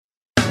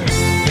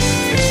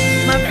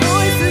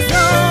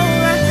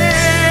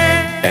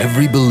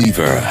Every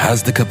believer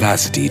has the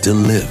capacity to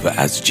live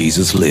as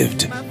Jesus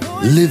lived.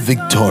 Live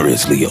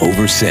victoriously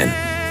over sin,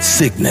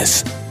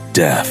 sickness,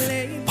 death,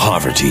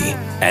 poverty,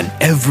 and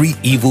every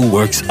evil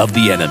works of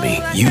the enemy.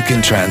 You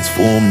can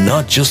transform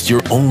not just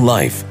your own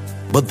life,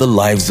 but the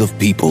lives of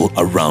people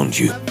around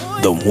you.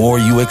 The more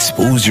you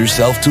expose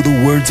yourself to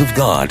the words of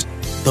God,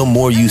 the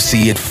more you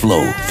see it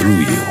flow through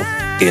you.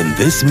 In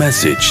this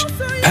message,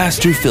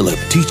 Pastor Philip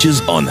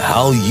teaches on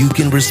how you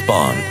can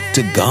respond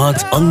to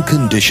God's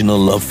unconditional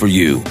love for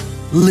you.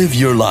 Live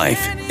your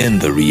life in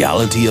the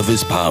reality of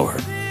His power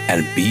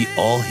and be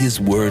all His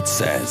word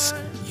says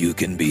you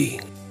can be.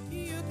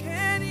 We're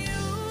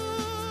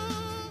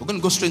going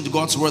to go straight into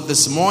God's word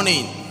this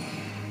morning.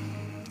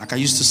 Like I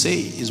used to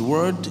say, His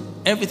word,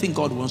 everything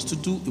God wants to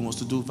do, He wants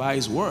to do via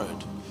His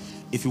word.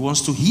 If He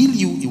wants to heal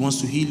you, He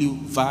wants to heal you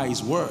via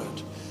His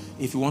word.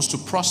 If He wants to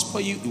prosper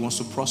you, He wants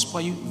to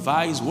prosper you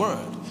via His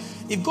word.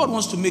 If God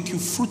wants to make you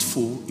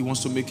fruitful, He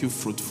wants to make you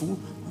fruitful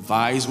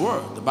via His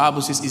word. The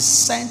Bible says He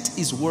sent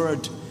His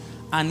word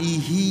and He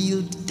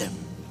healed them.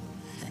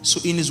 So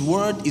in His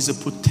word is a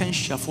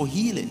potential for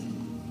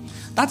healing.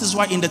 That is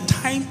why in the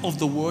time of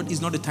the word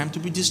is not the time to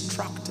be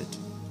distracted.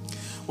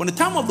 When the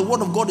time of the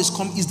word of God is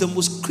come, is the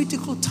most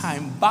critical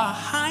time.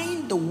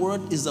 Behind the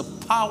word is the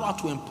power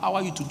to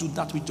empower you to do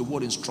that which the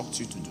word instructs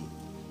you to do.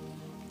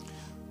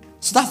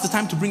 So that's the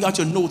time to bring out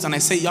your notes. And I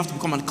say you have to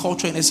become a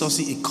culture in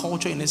SLC. A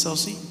culture in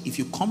SLC. If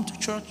you come to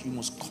church, you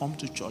must come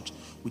to church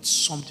with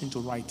something to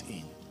write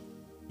in.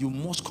 You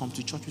must come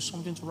to church with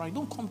something to write.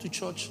 Don't come to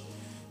church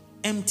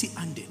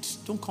empty-handed.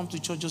 Don't come to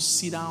church just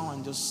sit down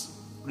and just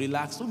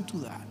relax. Don't do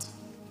that.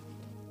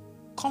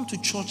 Come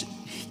to church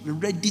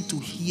ready to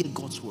hear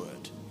God's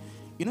word.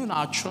 You know, in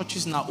our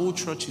churches, in our old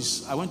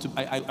churches, I went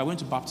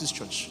to Baptist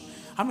church.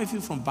 How many of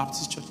you from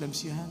Baptist church? Let me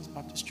see your hands.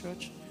 Baptist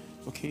church.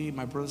 Okay,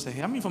 my brothers are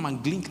here. How many from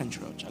Anglican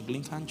church?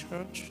 Anglican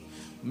church.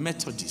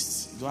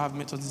 Methodists. Do I have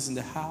Methodists in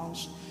the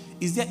house?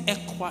 Is there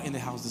Equa in the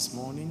house this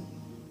morning?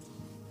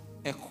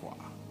 Equa.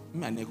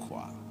 Me and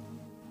Equa.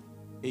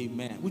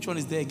 Amen. Which one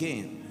is there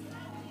again?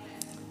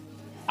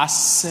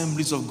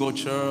 Assemblies of God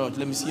Church.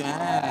 Let me see your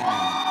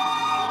hand.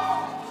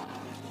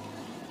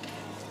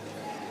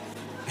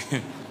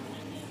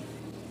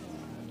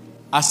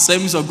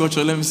 Assemblies of God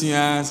Church. Let me see your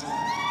hands.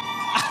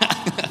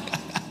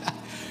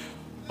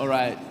 All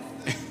right.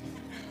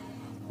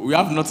 We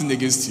have nothing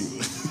against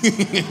you.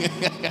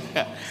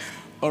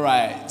 All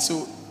right.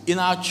 So in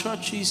our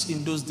churches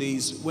in those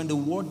days, when the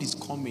word is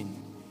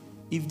coming,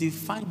 if they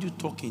find you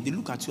talking, they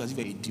look at you as if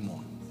you're a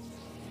demon.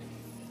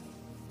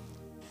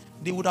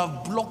 They would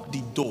have blocked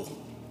the door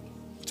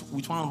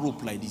with one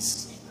rope like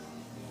this.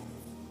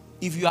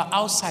 If you are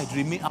outside,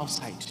 remain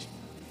outside.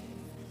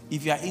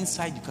 If you are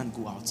inside, you can't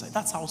go outside.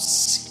 That's how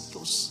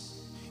serious.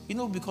 You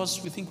know,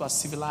 because we think we are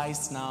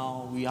civilized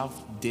now, we have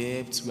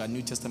depth, we are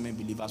New Testament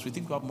believers, we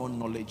think we have more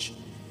knowledge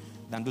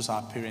than those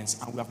our parents,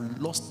 and we have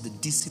lost the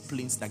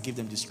disciplines that gave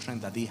them the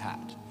strength that they had.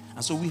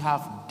 And so we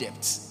have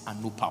depth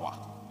and no power.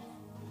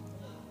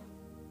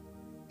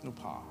 No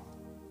power.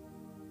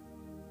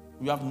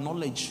 We have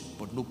knowledge,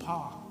 but no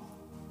power.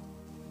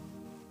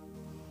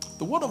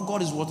 The word of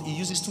God is what He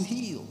uses to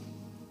heal.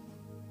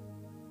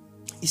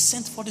 He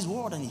sent forth His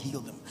word and He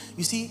healed them.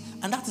 You see,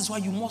 and that is why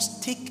you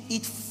must take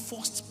it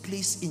first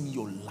place in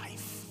your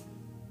life.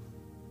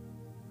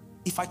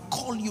 If I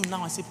call you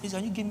now and say, please,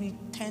 can you give me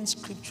 10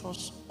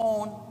 scriptures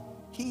on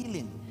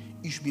healing?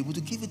 You should be able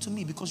to give it to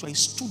me because you are a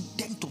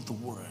student of the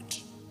word.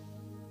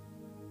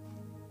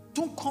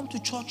 Don't come to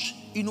church,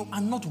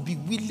 and not be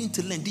willing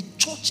to learn. The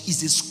church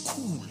is a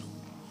school.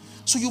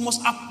 So you must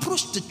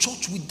approach the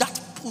church with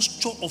that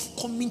posture of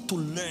coming to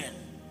learn.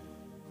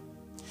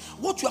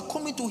 What you are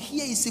coming to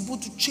hear is able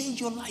to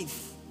change your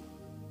life.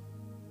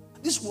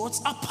 These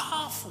words are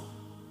powerful.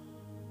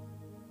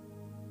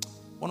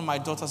 One of my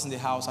daughters in the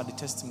house had a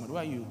testimony.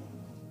 Where are you?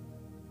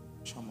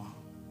 Shama.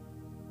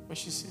 Where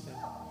she sit there?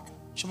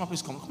 Shama,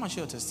 please come and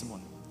share your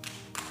testimony.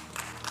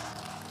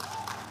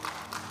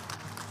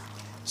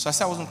 So I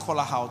said I wasn't call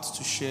her out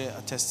to share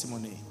a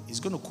testimony.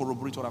 It's going to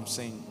corroborate what I'm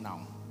saying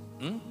now.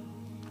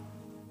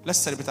 Let's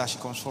celebrate as she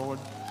comes forward.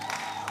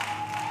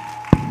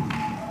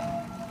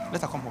 Let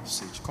her come up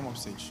stage. Come up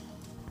stage.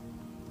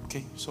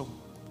 Okay, so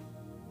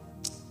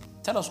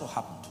tell us what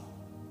happened.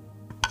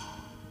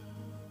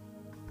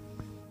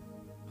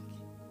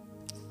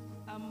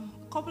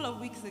 A couple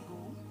of weeks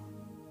ago.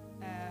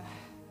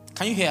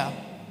 Can you hear?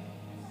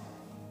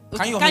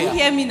 Can you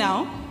hear me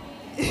now?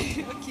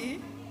 Okay.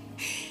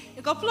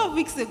 A couple of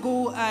weeks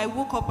ago, I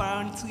woke up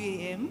around 2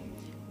 a.m.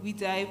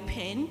 with a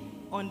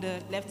pain on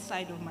the left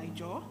side of my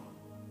jaw.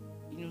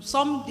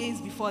 Some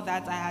days before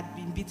that, I had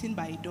been bitten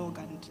by a dog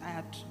and I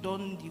had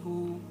done the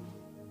whole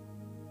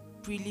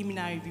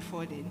preliminary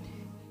before then.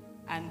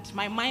 And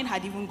my mind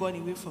had even gone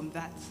away from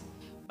that.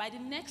 By the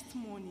next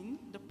morning,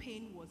 the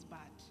pain was bad.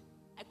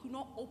 I could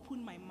not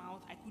open my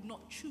mouth. I could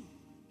not chew.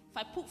 If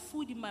I put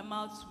food in my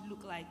mouth, it would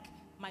look like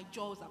my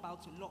jaw was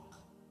about to lock.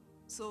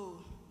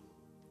 So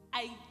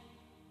I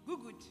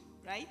Googled,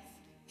 right?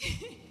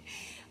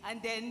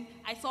 And then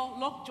I saw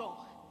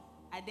lockjaw.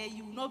 and then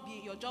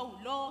your jaw will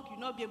lock, you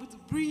will not be able to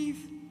breathe.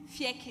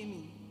 Fear came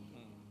in.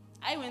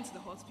 I went to the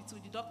hospital.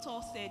 The doctor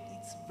said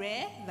it's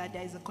rare that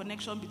there is a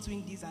connection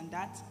between this and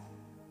that.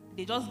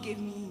 They just gave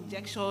me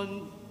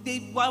injection.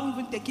 They weren't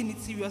even taking it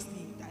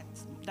seriously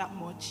that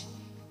much.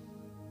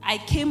 I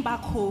came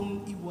back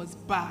home. It was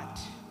bad.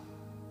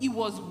 It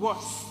was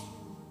worse.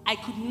 I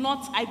could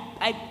not,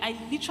 I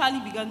literally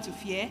began to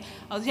fear.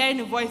 I was hearing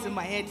a voice in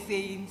my head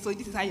saying, so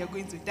this is how you're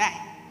going to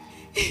die.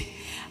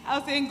 I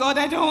was saying, God,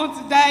 I don't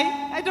want to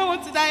die. I don't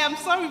want to die. I'm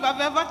sorry if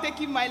I've ever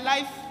taken my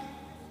life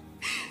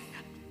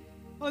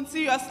on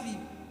seriously.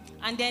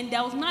 And then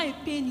there was now a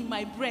pain in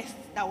my breast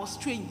that was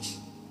strange.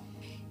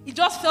 It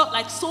just felt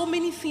like so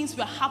many things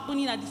were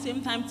happening at the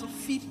same time to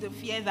fit the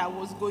fear that I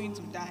was going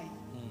to die.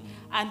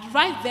 And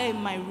right there in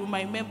my room,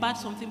 I remembered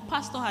something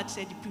Pastor had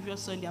said the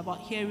previous Sunday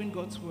about hearing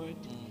God's word.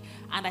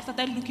 And I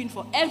started looking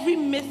for every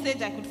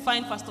message I could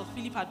find Pastor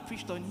Philip had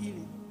preached on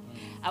healing.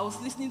 I was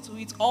listening to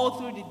it all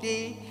through the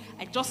day.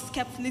 I just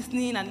kept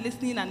listening and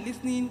listening and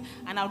listening.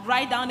 And I would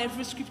write down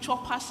every scripture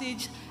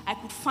passage I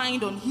could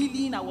find on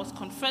healing. I was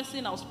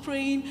confessing, I was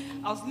praying,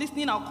 I was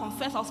listening, I would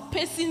confess. I was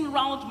pacing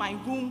around my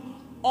room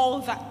all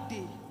that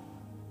day.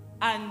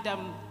 And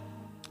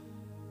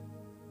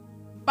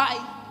by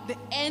the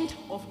end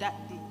of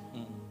that day,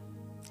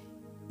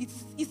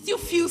 it still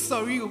feels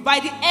surreal. By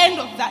the end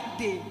of that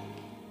day,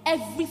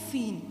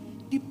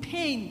 everything, the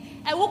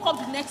pain, I woke up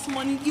the next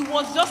morning, it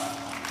was just,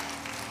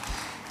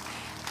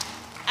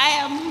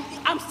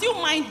 I'm still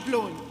mind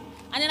blown.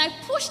 And then I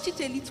pushed it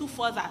a little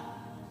further.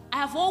 I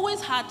have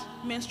always had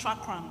menstrual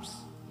cramps,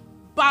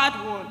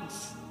 bad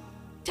ones,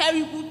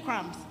 terrible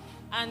cramps.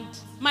 And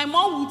my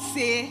mom would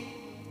say,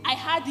 I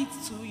had it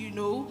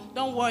too,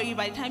 don't worry,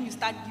 by the time you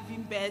start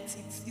giving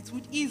birth, it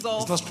would ease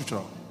off. It's not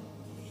scriptural.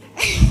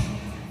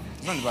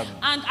 It's not the Bible.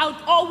 And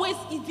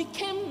it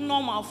became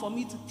normal for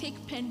me to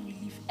take pain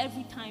relief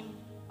every time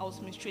I was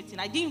menstruating.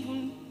 I didn't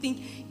even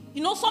think,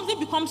 something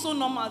becomes so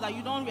normal that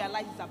you don't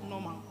realize it's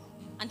abnormal.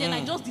 And then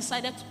I just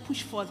decided to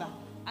push further.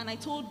 And I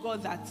told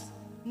God that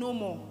no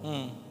more.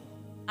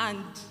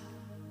 And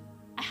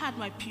I had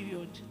my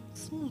period.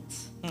 Smooth.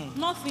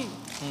 Nothing.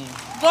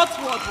 God's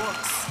word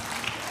works.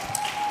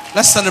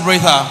 Let's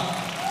celebrate her.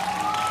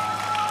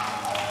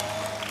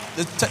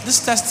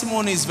 This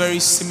testimony is very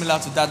similar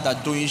to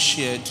that Doyin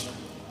shared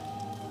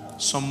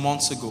some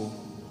months ago.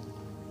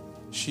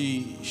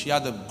 She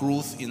had a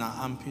growth in her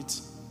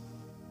armpit,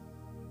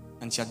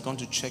 and she had gone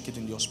to check it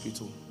in the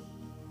hospital.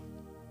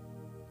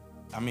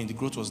 I mean, the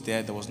growth was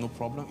there. There was no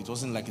problem. It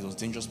wasn't like it was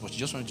dangerous, but she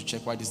just wanted to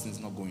check why this thing is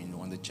not going.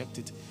 And they checked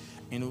it.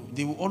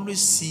 They will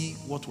always see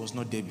what was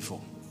not there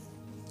before.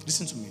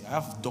 Listen to me. I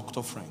have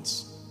doctor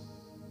friends.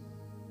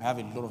 I have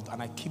a lot of,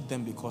 and I keep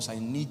them because I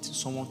need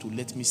someone to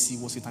let me see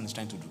what Satan is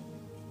trying to do.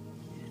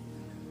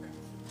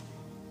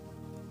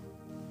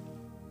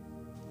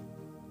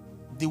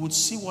 They would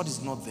see what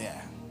is not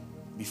there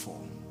before.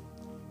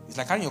 It's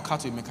like carrying your car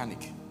to a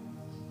mechanic.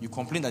 You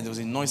complain that there was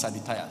a noise at the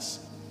tires.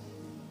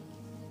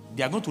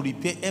 They are going to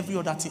repair every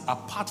other thing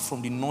apart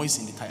from the noise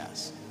in the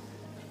tires.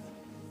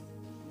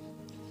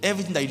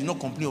 Everything that you did not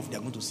complain of, they are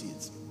going to see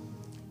it.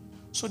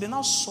 So they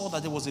now saw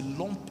that there was a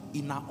lump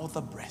in her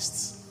other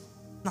breast.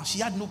 Now, she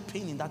had no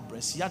pain in that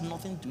breast. She had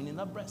nothing doing in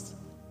that breast.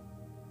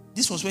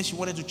 This was where she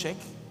wanted to check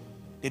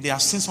that they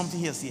have seen something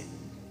here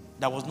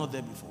that was not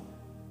there before.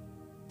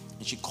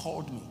 And she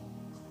called me.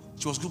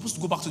 She was supposed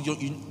to go back to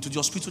the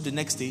hospital the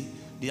next day.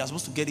 They are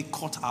supposed to get it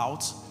cut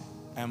out.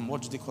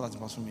 What do they call that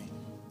in Pastor me?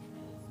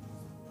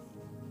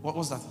 What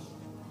was that?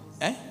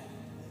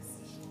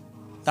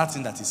 That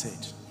thing that he said.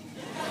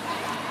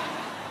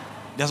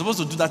 They're supposed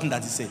to do that thing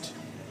that he said.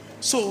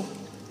 So,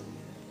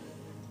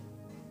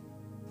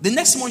 the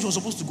next morning she was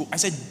supposed to go. I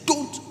said,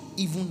 don't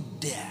even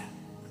dare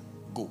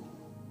go.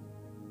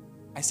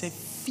 I said,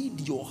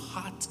 feed your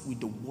heart with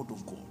the word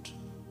of God.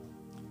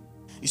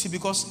 You see,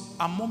 because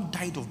our mom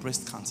died of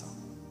breast cancer.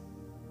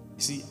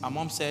 You see, our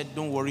mom said,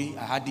 don't worry,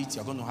 I had it,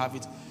 you're going to have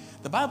it.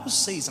 The Bible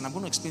says, and I'm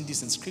going to explain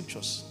this in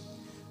scriptures,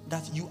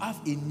 that you have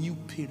a new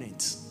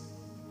parent.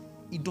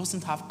 It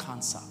doesn't have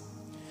cancer.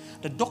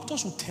 The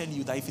doctors will tell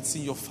you that if it's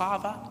in your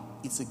father,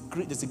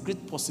 there's a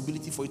great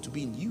possibility for it to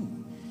be in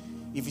you.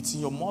 If it's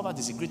in your mother,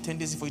 there's a great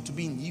tendency for it to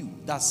be in you.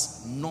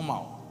 That's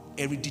normal,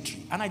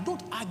 hereditary. And I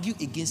don't argue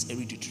against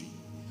hereditary.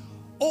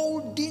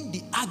 Holding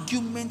the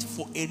argument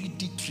for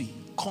hereditary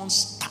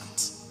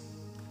constant,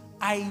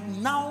 I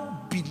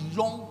now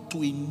belong to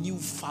a new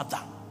father.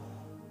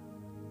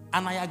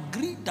 And I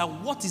agree that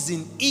what is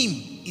in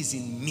him is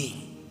in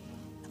me.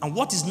 And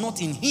what is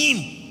not in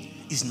him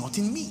is not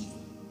in me.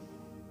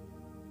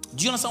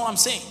 Do you understand what I'm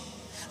saying?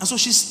 And so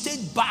she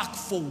stayed back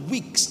for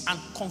weeks and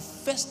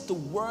confessed the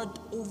word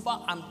over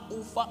and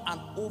over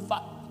and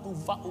over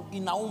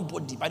in her own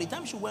body. By the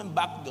time she went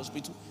back to the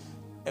hospital,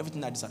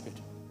 everything had disappeared.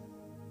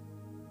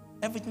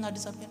 Everything had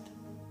disappeared.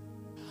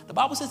 The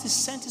Bible says he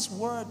sent his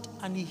word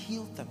and he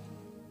healed them.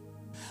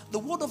 The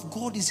word of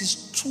God is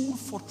his tool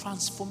for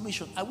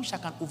transformation. I wish I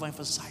can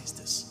overemphasize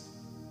this.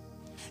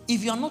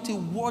 If you are not a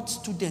word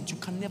student, you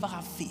can never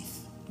have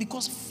faith.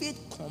 Because faith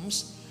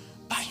comes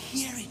By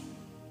hearing.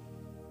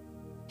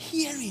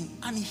 Hearing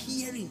and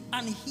hearing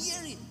and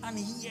hearing and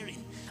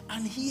hearing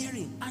and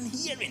hearing and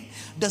hearing.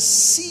 The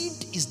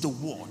seed is the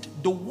word.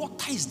 The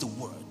water is the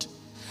word.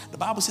 The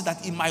Bible says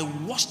that it might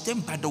wash them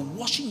by the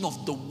washing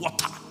of the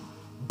water,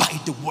 by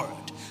the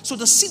word. So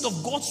the seed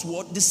of God's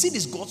word, the seed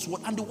is God's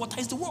word, and the water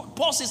is the word.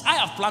 Paul says, I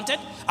have planted.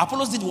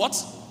 Apollos did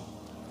what?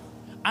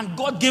 And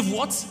God gave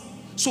what?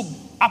 So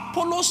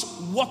Apollos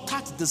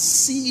watered the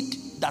seed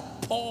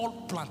that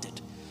Paul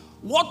planted.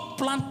 What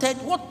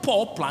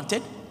Paul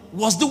planted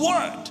was the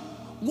word.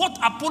 What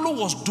Apollo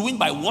was doing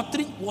by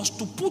watering was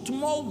to put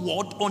more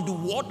word on the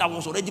word that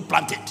was already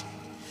planted.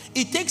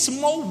 It takes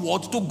more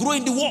word to grow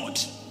in the word.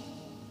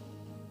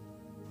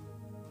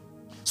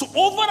 So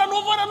over and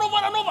over and over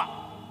and over,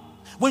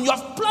 when you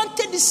have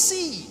planted the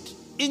seed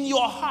in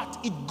your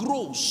heart, it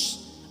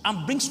grows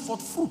and brings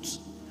forth fruit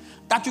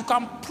that you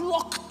can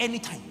pluck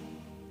anytime.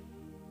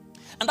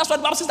 And that's why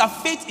the Bible says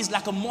that faith is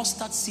like a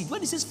mustard seed.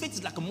 When it says faith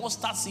is like a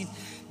mustard seed,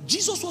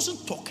 Jesus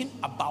wasn't talking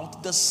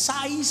about the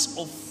size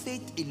of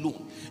faith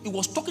alone. It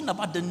was talking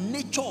about the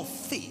nature of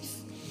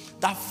faith.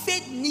 That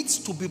faith needs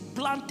to be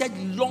planted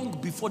long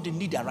before the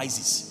need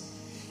arises.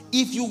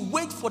 If you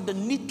wait for the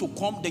need to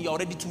come, then you're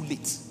already too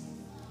late.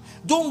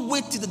 Don't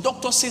wait till the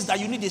doctor says that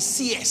you need a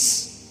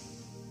CS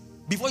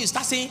before you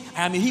start saying,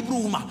 I am a Hebrew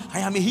woman. I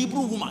am a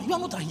Hebrew woman. You are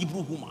not a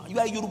Hebrew woman. You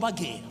are a Yoruba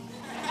girl.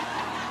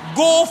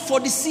 Go for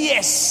the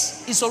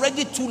CS. It's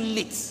already too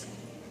late.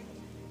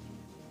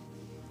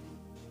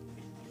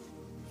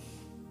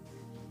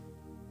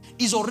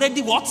 It's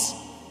already what?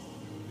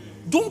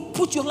 Don't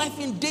put your life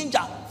in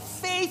danger.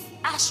 Faith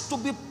has to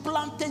be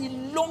planted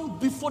long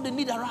before the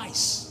need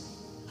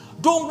arises.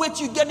 Don't wait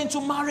till you get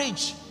into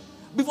marriage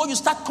before you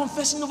start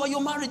confessing over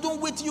your marriage.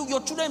 Don't wait till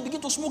your children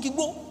begin to smoke and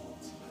go.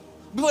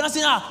 Before you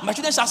say, my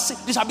children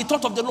shall be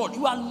taught of the Lord.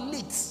 You are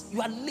late.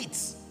 You are late.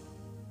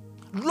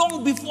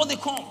 Long before they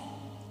come,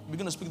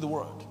 begin to speak the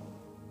word.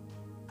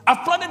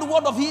 I've planted the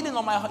word of healing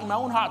in my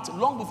own heart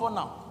long before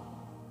now.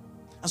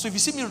 And so if you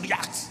see me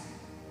react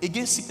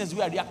against sickness the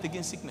way I react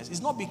against sickness,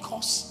 it's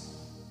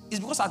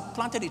because I've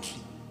planted a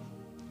tree.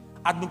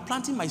 I've been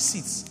planting my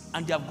seeds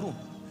and they have grown.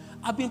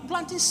 I've been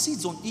planting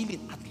seeds on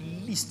healing at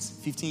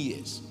least 15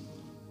 years.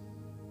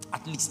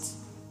 At least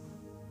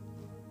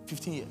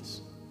 15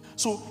 years.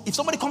 So if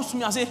somebody comes to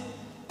me and say,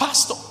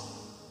 Pastor,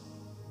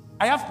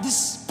 I have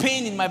this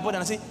pain in my body,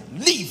 and I say,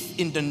 live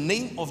in the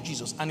name of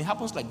Jesus, and it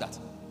happens like that.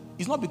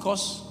 It's not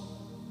because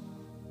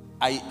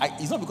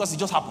it's not because it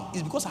just happened.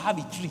 It's because I have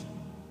a tree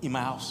in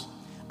my house.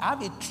 I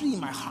have a tree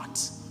in my heart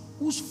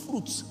whose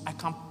fruits I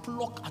can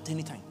pluck at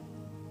any time.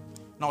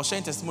 Now I was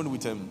sharing testimony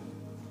with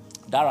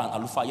Dara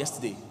and Alufa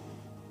yesterday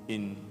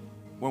when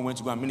we went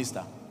to go and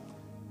minister.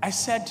 I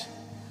said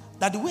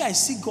that the way I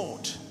see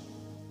God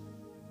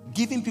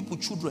giving people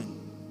children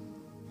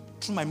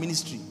through my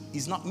ministry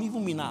is not,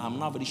 even me now, I'm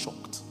now very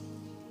shocked.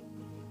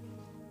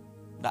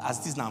 That as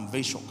it is now, I'm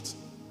very shocked.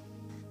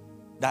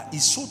 That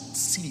is so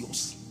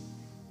serious.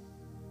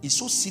 It's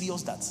so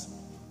serious that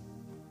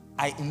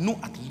I know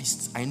at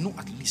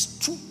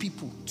least 2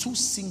 people, 2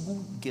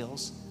 single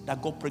girls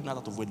that got pregnant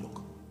out of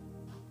wedlock.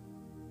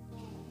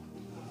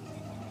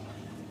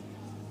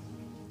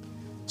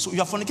 So you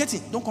are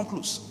fornicating, don't come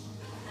close.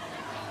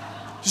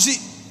 You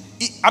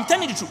see, I'm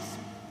telling you the truth.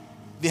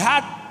 They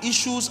had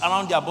issues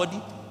around their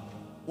body.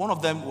 One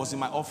of them was in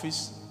my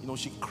office.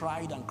 She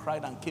cried and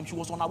cried and came. She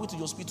was on her way to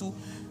the hospital.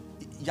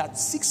 She had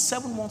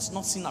 6-7 months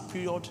not seen a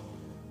period.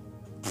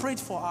 Prayed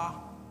for her.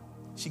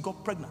 She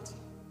got pregnant.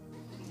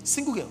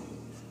 Single girl.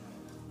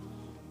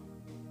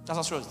 That's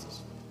how serious it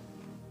is.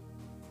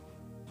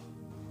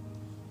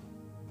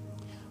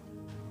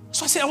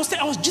 So I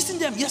was gisting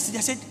them yesterday.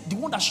 I said, the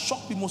one that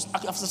shocked me most,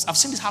 I've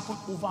seen this happen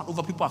over and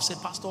over. People have said,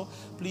 Pastor,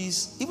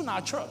 please, even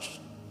our church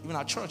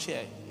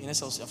here in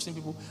SLC, I've seen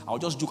people, I'll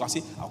just joke, I'll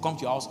say, I'll come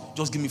to your house,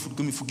 just give me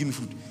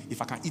food.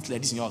 If I can eat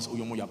like this in your house, oh,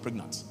 you're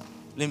pregnant.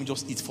 Let me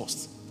just eat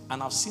first.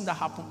 And I've seen that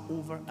happen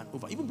over and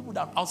over. Even people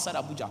that are outside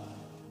Abuja.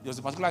 There was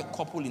a particular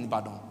couple in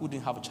Ibadan who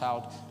didn't have a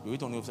child. They were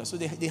waiting on the officer. So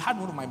they had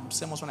one of my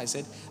sermons when I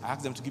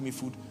asked them to give me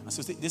food. And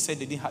so they said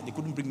they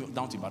couldn't bring me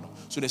down to Ibadan.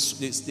 So they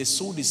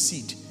sowed the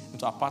seed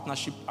into our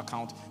partnership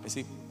account. They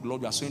say,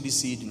 Lord, we are sowing this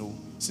seed,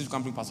 since you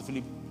can't bring Pastor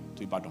Philip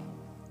to Ibadan.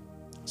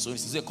 So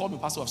they called me,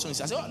 Pastor, I've sown. I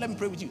said, let me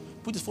pray with you.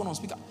 Put his phone on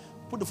speaker.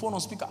 Put the phone on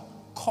speaker.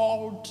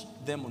 Called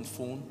them on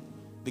phone.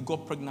 They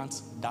got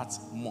pregnant that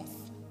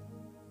month.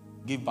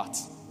 Gave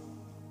birth.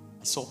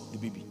 I saw the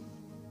baby.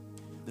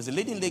 There's a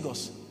lady in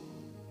Lagos.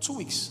 2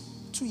 weeks,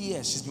 2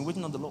 years, she's been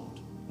waiting on the Lord.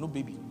 No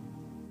baby.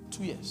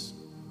 2 years.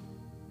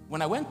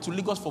 When I went to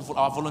Lagos for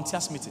our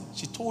volunteers meeting,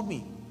 she told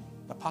me,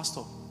 the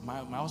pastor,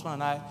 my husband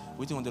and I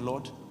waiting on the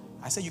Lord.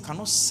 I said, you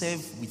cannot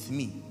serve with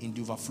me in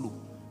the overflow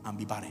and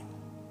be barren.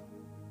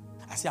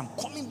 I said, I'm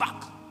coming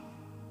back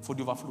for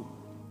the overflow.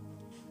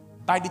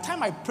 By the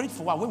time I prayed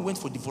for her, when we went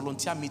for the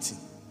volunteer meeting,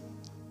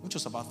 which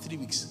was about 3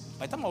 weeks,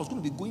 by the time I was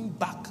going to be going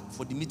back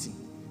for the meeting,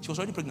 she was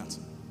already pregnant.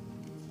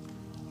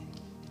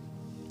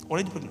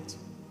 Already pregnant.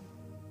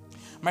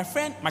 My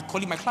friend, my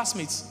colleague, my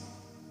classmates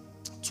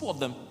Two of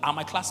them are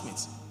my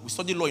classmates. We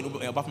studied law in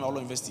Olubakin Law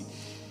University.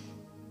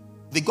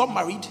 They got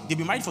married. They've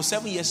been married for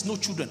 7 years, no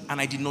children,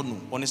 and I did not know.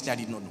 Honestly, I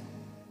did not know.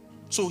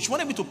 So she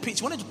wanted me to paint.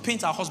 She wanted to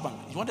paint her husband.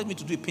 She wanted me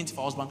to do a painting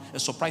for her husband, a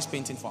surprise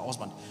painting for her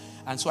husband.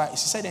 And so she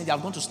said, then they are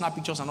going to snap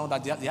pictures and all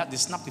that. They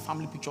snapped the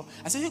family picture.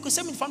 I said, you can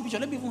send me the family picture.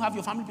 Let me even have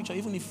your family picture,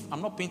 even if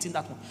I'm not painting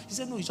that one. She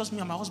said, no, it's just me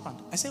and my husband.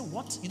 I said,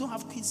 what? You don't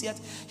have kids yet?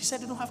 She said,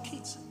 they don't have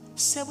kids.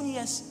 7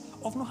 years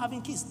of not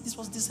having kids. This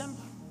was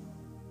December.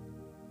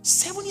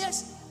 7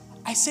 years.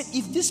 I said,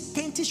 if this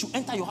painting should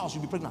enter your house,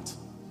 you'll be pregnant.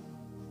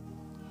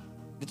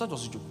 They thought it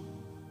was a joke.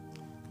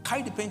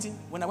 Carry the painting.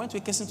 When I went to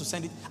a casting to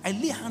send it, I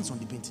lay hands on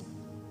the painting.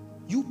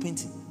 You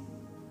painting.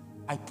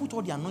 I put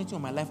all the anointing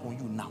of my life on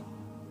you now.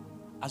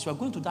 As you are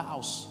going to that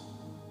house,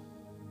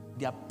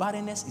 their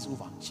barrenness is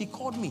over. She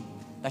called me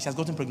that she has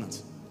gotten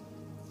pregnant.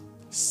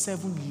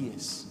 7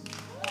 years.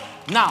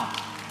 Now,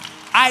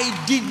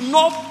 I did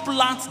not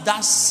plant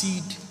that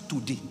seed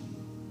today.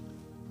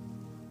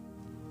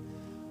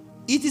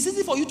 It is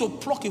easy for you to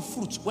pluck a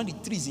fruit when the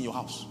tree is in your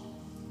house.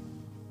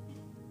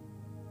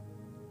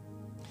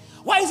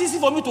 Why is it easy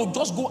for me to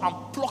just go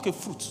and pluck a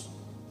fruit?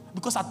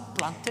 Because I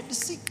planted the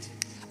seed.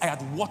 I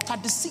had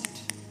watered the seed.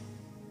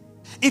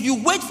 If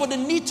you wait for the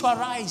need to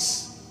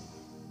arise,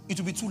 it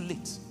will be too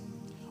late.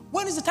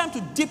 When is the time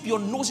to dip your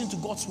nose into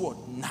God's word?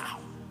 Now.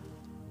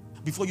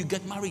 Before you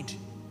get married.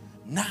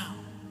 Now.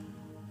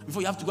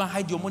 Before you have to go and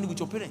hide your money with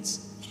your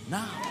parents.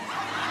 Now.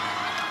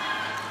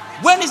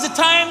 When is the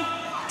time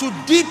to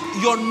dip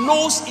your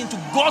nose into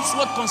God's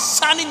word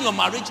concerning your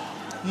marriage?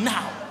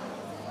 Now.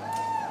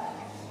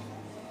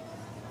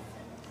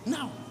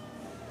 Now.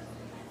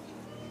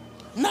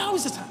 Now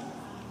is the time.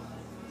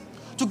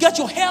 To get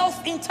your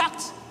health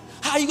intact.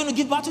 How are you going to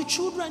give birth to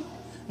children?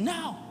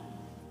 Now.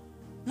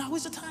 Now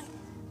is the time.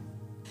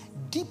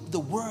 Dip the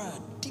word.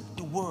 Dip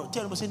the word.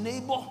 Tell them, say,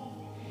 neighbor,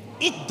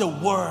 eat the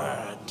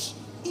word.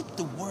 Eat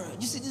the word.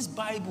 You see, this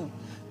Bible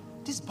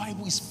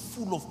is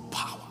full of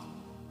power.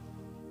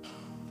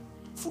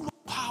 Full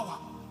of power.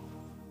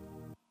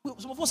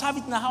 Some of us have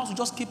it in the house. We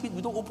just keep it.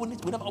 We don't open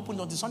it. We never open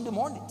it until Sunday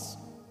mornings.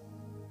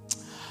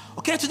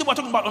 Okay, today we're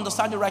talking about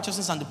understanding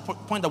righteousness and the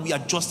point that we are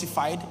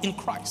justified in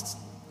Christ.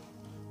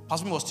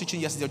 Pastor was teaching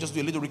yesterday. I'll just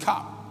do a little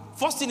recap.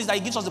 First thing is that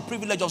he gives us the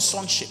privilege of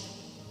sonship.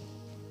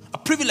 A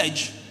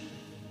privilege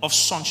of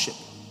sonship.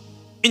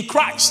 In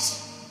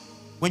Christ,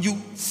 when you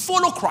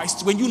follow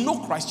Christ, when you know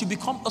Christ, you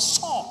become a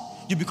son.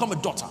 You become a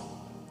daughter.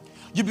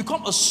 You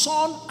become a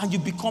son and you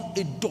become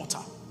a daughter.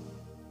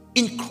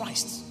 In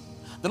Christ.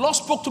 The Lord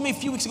spoke to me a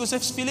few weeks ago. He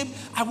said, Philip,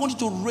 I want you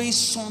to raise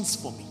sons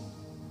for me.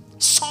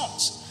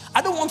 Sons.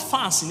 I don't want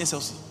fans in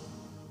SLC.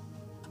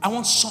 I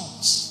want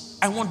sons.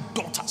 I want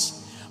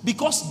daughters.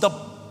 Because the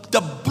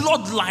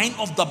bloodline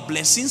of the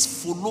blessings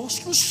follows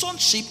through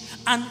sonship.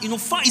 And,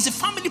 it's a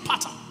family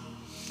pattern.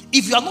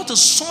 If you are not a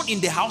son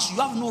in the house,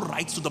 you have no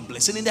right to the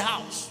blessing in the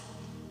house.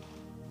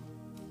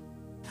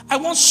 I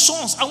want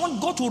sons. I want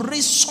God to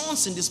raise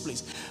sons in this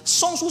place.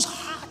 Sons whose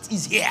heart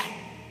is here.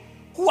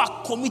 Who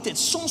are committed.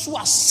 Sons who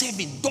are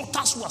serving.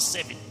 Daughters who are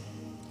serving.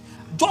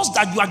 Just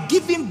that you are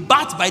giving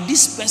birth by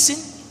this person,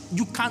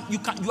 you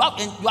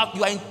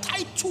are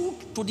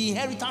entitled to the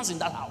inheritance in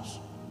that house.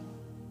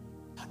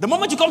 The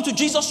moment you come to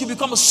Jesus, you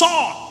become a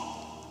son.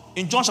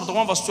 In John chapter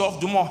 1 verse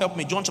 12, do more help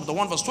me. John chapter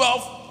 1 verse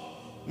 12.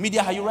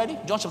 Media, are you ready?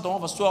 John chapter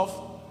 1 verse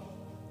 12.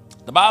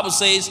 The Bible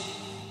says,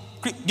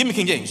 give me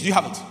King James. Do you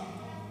have it?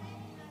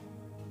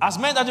 As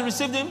men that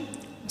received him,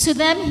 to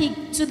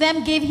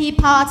them gave he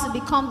power to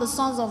become the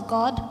sons of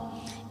God,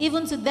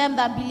 even to them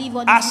that believe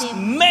on his name.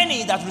 As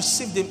many that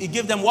received him, he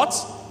gave them what?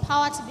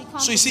 Power to become.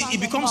 So you see,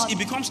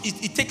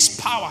 it takes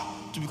power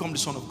to become the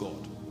son of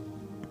God.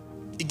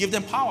 He gave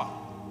them power.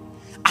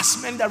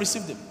 As many that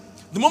received him.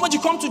 The moment you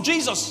come to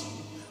Jesus,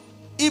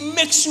 it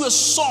makes you a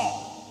son.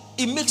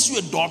 It makes you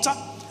a daughter.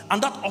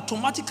 And that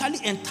automatically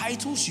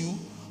entitles you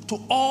to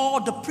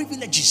all the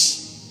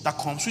privileges that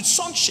comes with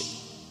sonship.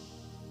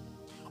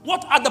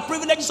 What are the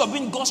privileges of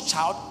being God's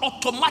child?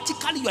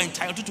 Automatically you are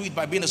entitled to it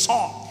by being a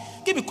son.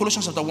 Give me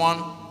Colossians chapter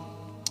 1,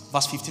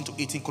 verse 15 to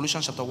 18.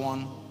 Colossians chapter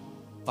 1,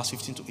 verse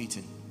 15 to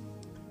 18.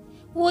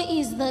 Who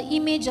is the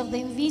image of the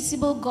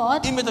invisible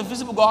God? Image of the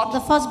invisible God.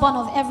 The firstborn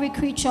of every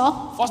creature.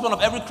 Firstborn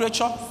of every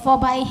creature. For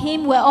by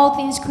him were all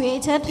things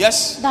created.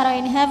 Yes. That are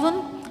in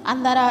heaven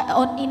and that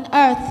are in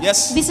earth.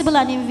 Yes. Visible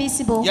and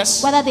invisible.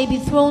 Yes. Whether they be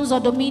thrones or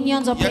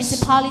dominions or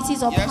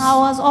principalities or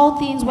powers, all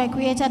things were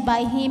created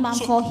by him and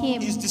for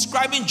him. He's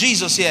describing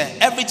Jesus here.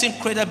 Everything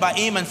created by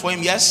him and for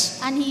him, yes.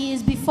 And he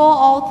is before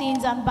all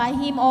things, and by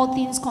him all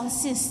things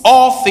consist.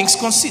 All things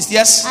consist,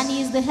 yes. And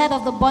he is the head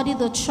of the body,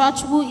 the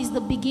church, who is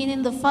the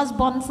beginning, the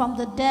firstborn from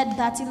the dead,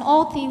 that in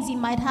all things he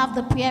might have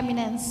the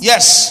preeminence.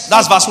 Yes,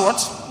 that's verse what?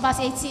 Verse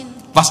 18.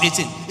 Verse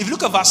 18. If you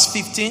look at verse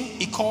 15,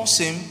 he calls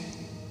him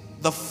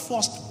the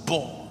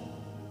firstborn.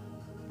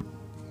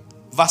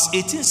 Verse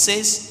 18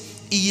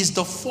 says, he is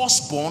the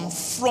firstborn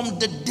from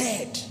the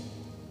dead.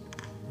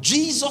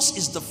 Jesus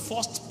is the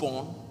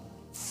firstborn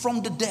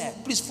from the dead.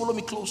 Please follow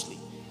me closely.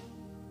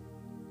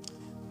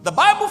 The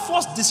Bible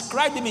first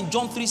described him in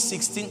John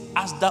 3:16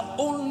 as the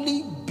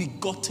only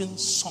begotten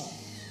Son.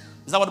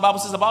 Is that what the Bible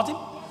says about him?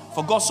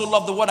 For God so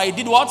loved the world that he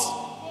did what?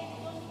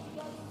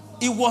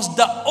 He was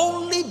the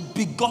only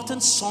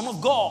begotten Son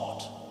of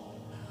God.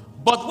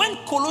 But when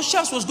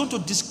Colossians was going to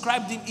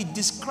describe him, it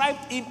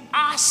described him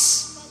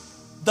as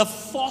the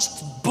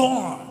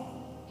firstborn.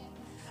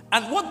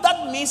 And what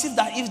that means is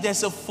that if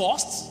there's a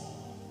first,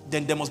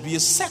 then there must be a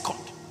second.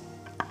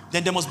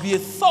 Then there must be a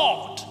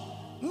third.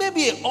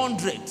 Maybe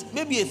 100,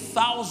 maybe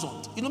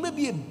 1,000,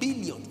 maybe 1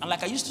 billion. And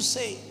like I used to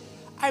say,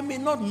 I may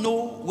not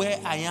know where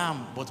I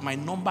am, but my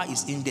number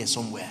is in there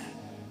somewhere.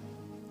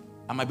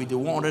 I might be the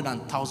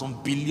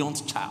 100,000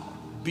 billionth child,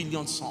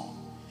 billionth son.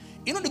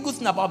 The good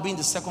thing about being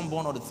the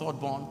second-born or the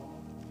third-born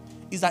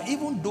is that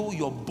even though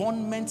your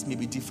bornment may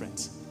be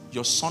different,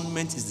 your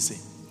sonment is the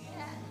same.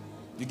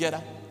 You get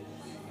that?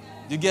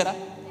 You get that?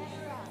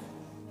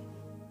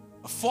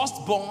 A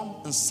firstborn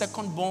and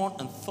second-born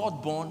and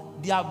third-born,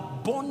 their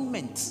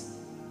bornment.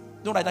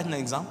 Don't write that in an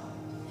exam.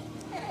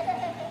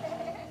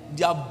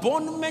 Their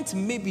bornment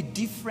may be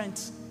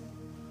different,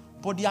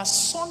 but their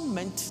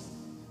sonment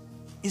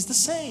is the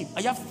same.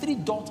 I have 3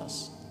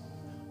 daughters.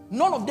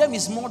 None of them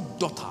is more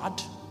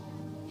daughtered,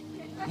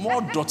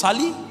 more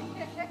daughterly,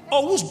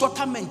 or whose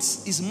daughterment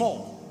is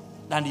more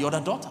than the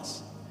other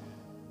daughters.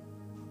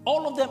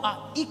 All of them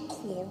are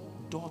equal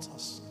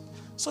daughters.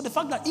 So the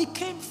fact that he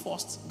came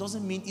first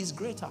doesn't mean he's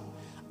greater.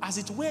 As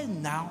it were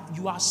now,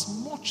 you are as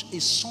much a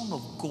son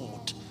of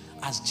God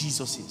as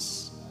Jesus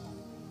is.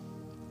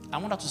 I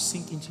want that to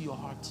sink into your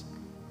heart.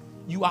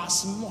 You are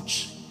as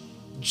much.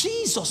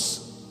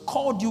 Jesus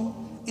called you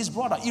his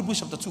brother.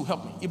 Hebrews chapter 2,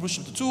 help me. Hebrews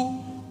chapter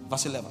 2,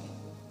 verse 11.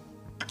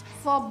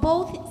 For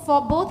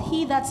both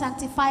he that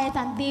sanctifieth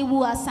and they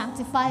who are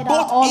sanctified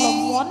are all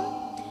of one.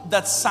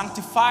 That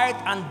sanctified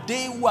and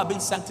they who have been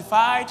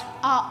sanctified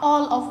are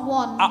all of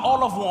one. Are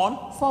all of one.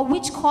 For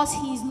which cause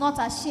he is not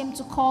ashamed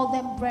to call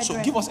them brethren.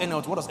 So give us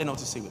NLT. What does NLT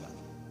say with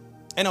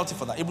that? NLT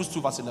for that. Hebrews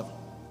 2 verse 11.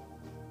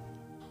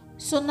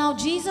 So now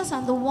Jesus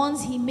and the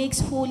ones he makes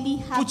holy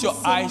have the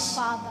same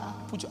Father.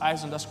 Put your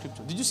eyes on that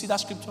scripture. Did you see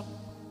that scripture?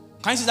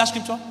 Can you see that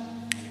scripture?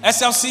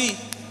 SLC.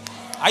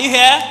 Are you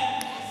here?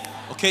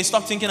 Okay,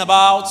 stop thinking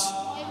about.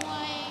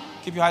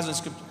 Keep your eyes on the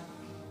scripture.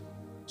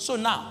 So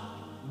now,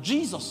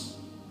 Jesus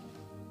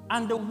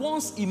and the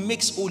ones he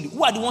makes holy.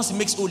 Who are the ones he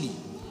makes holy?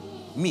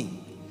 Me.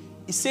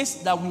 It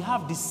says that we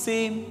have the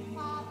same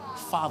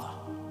Father.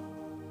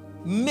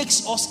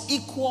 Makes us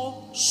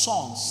equal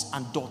sons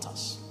and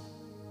daughters.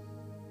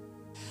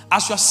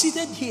 As you are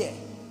seated here,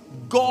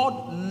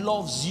 God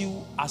loves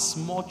you as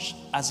much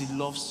as he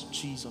loves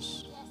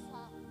Jesus.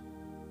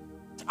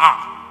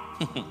 I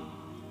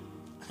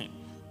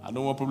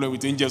don't want problem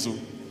with angels.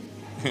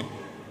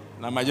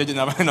 Now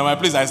my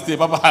place I stay,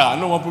 Papa. I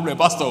don't want problem,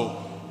 Pastor.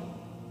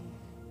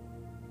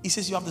 He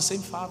says you have the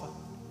same Father.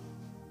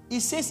 He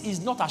says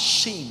he's not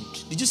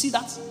ashamed. Did you see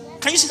that?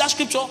 Can you see that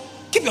scripture?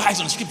 Keep your eyes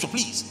on the scripture,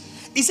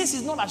 please. He says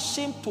he's not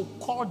ashamed to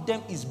call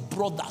them his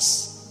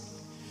brothers.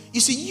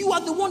 You see, you are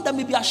the one that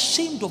may be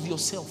ashamed of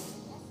yourself.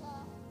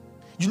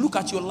 You look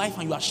at your life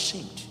and you are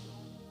ashamed.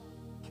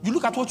 You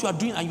look at what you are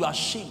doing and you are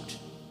ashamed.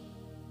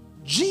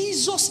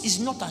 Jesus is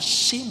not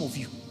ashamed of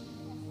you.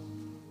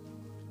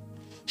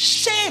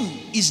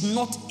 Shame is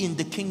not in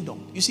the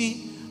kingdom. You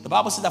see, the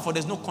Bible says that for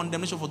there's no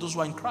condemnation for those who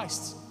are in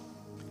Christ.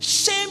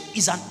 Shame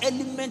is an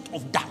element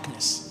of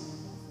darkness.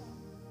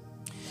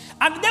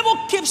 And the devil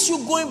keeps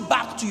you going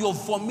back to your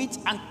vomit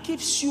and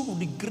keeps you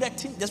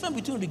regretting. There's a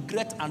difference between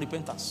regret and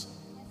repentance.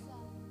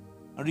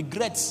 And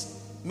regret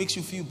makes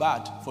you feel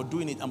bad for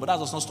doing it, but that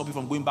does not stop you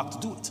from going back to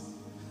do it.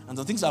 And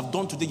the things I've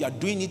done today, you are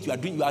doing it, you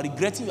are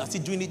regretting, you are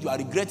still doing it, you are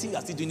regretting, you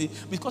are still doing it.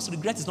 Because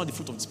regret is not the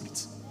fruit of the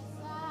Spirit.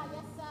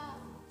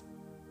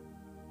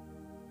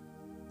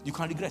 You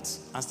can regret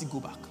and still go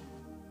back.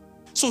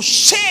 So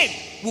shame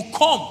will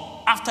come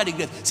after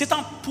regret.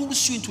 Satan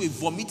pulls you into a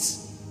vomit,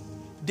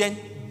 then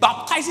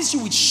baptizes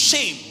you with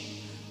shame,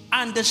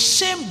 and the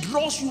shame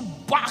draws you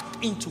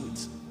back into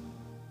it.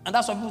 And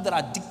that's why people that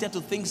are addicted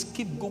to things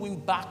keep going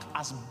back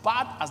as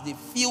bad as they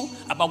feel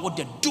about what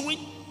they're doing.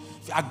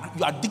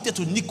 You're addicted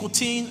to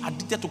nicotine,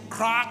 addicted to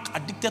crack,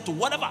 addicted to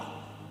whatever.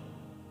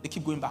 They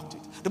keep going back to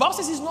it. The Bible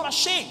says he's not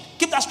ashamed.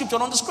 Keep that scripture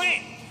on the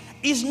screen.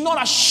 He's not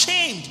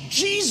ashamed.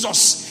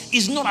 Jesus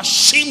is not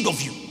ashamed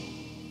of you.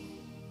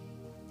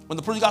 When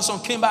the prodigal son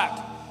came back,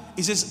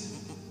 he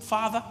says,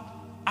 Father,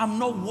 I'm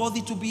not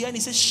worthy to be here. And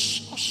he says,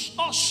 shush,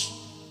 hush.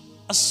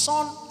 A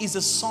son is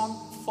a son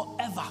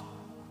forever.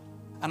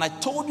 And I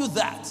told you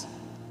that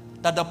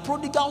the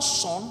prodigal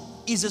son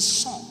is a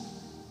son.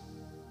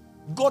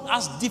 God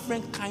has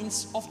different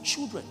kinds of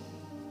children.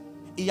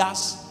 He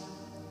has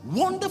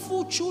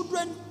wonderful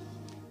children.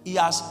 He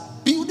has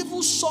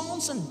beautiful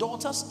sons and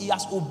daughters. He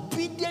has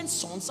obedient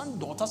sons and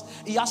daughters.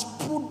 He has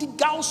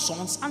prodigal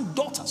sons and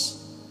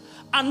daughters.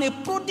 And a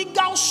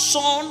prodigal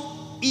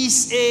son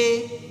is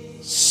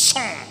a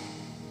son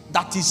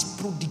that is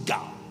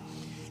prodigal.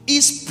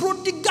 His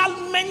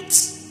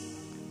prodigalment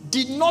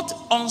did not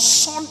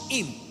unson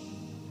him.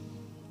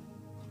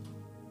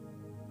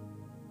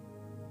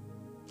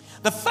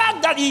 The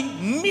fact that he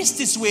missed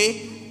his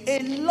way, a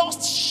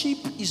lost sheep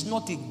is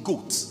not a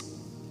goat.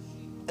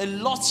 A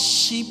lost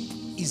sheep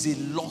is a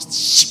lost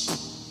sheep.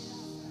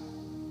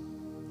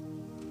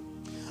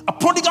 A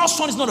prodigal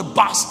son is not a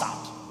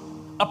bastard.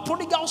 A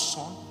prodigal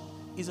son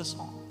is a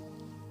son.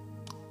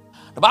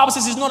 The Bible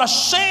says he's not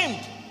ashamed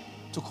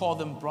to call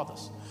them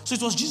brothers. So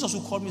it was Jesus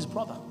who called me his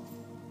brother.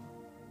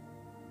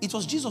 It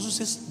was Jesus who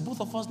says, both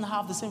of us now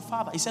have the same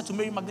father. He said to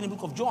Mary Magdalene in the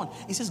book of John,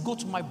 he says, go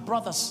to my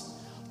brothers.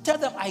 Tell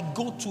them I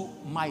go to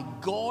my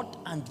God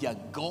and their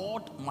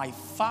God, my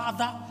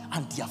Father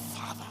and their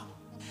Father.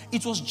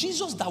 It was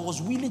Jesus that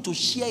was willing to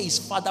share his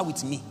father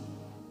with me.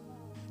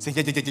 Say,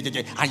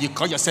 and you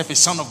call yourself a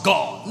son of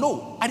God.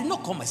 No, I did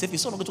not call myself a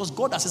son of God. It was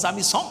God that says I'm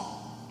his son.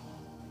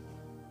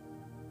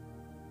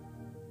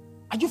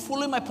 Are you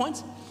following my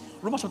point?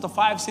 Romans chapter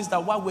 5 says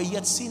that while we're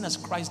yet sinners,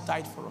 Christ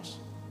died for us.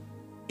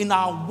 In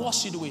our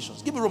worst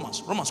situations. Give me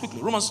Romans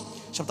quickly. Romans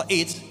chapter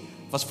 8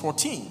 verse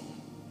 14.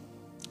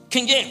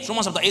 King James,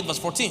 Romans chapter 8 verse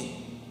 14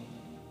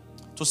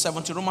 to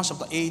 17. Romans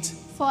chapter 8.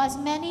 For as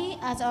many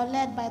as are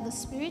led by the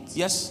Spirit,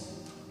 yes,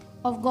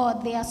 of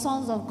God, they are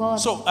sons of God.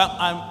 So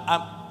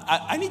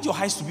I need your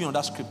eyes to be on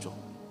that scripture.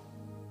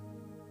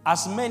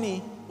 As many.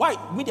 Why?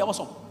 Media, what's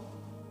up?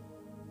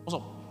 What's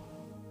up?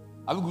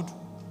 Are we good?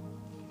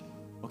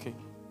 Okay.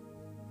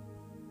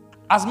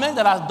 As men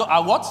that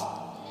are what?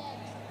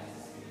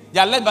 They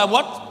are led by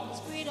what?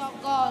 Spirit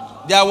of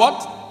God. They are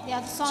what? They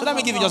are sons So let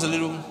me give you God. just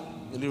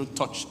a little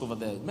touch over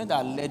there. Men that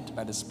are led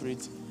by the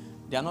Spirit,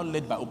 they are not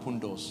led by open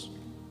doors.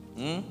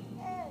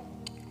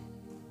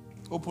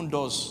 Open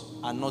doors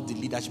are not the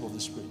leadership of the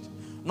Spirit.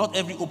 Not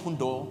every open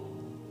door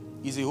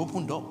is an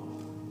open door.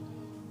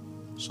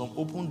 Some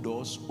open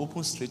doors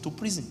open straight to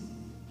prison.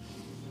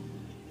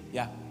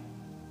 Yeah.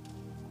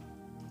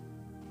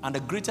 And the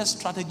greatest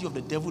strategy of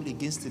the devil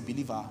against the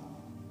believer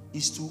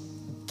is to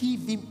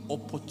give him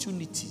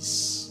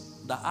opportunities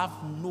that have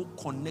no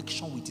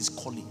connection with his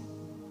calling.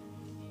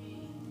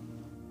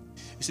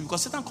 You see,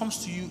 because Satan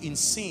comes to you in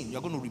sin,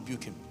 you're going to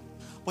rebuke him.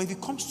 But if he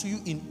comes to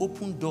you in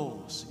open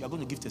doors, you're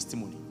going to give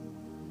testimony.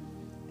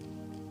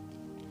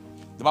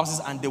 The Bible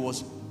says, and there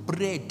was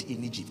bread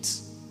in Egypt.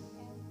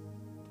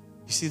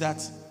 You see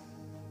that?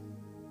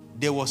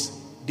 There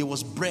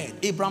was bread.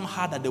 Abraham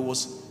heard that there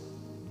was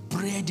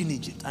bread in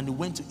Egypt, and he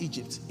went to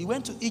Egypt. He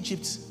went to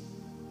Egypt,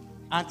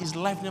 and his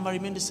life never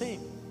remained the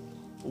same.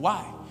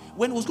 Why?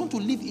 When he was going to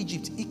leave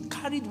Egypt, he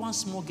carried one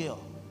small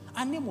girl.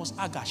 Her name was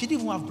Agar. She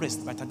didn't even have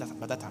breast by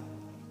that time.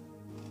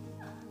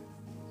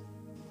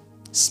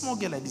 Small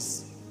girl like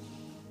this.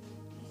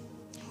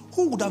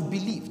 Who would have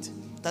believed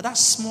that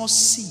small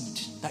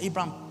seed that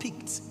Abraham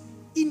picked,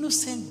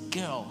 innocent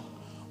girl,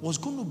 was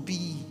going to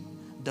be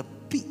the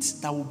pit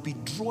that would be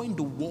drawing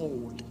the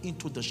world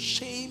into the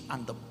shame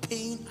and the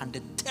pain and the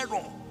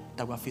terror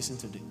that we're facing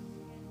today?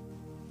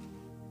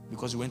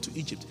 Because he went to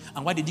Egypt.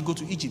 And why did he go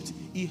to Egypt?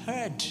 He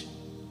heard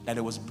that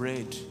there was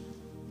bread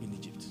in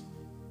Egypt.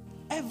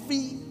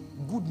 Every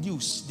good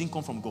news didn't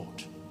come from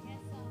God.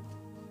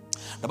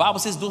 The Bible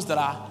says those that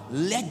are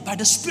led by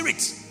the Spirit,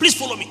 please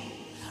follow me,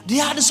 they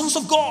are the sons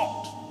of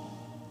God.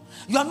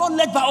 You are not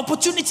led by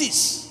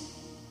opportunities.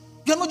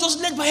 You are not just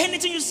led by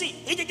anything you see.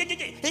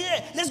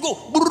 Hey, let's go.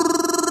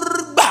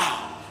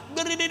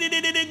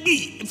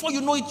 Before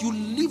you know it, you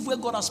live where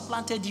God has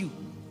planted you.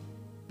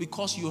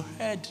 Because you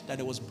heard that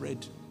there was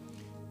bread.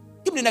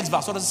 Give me the next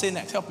verse. What does it say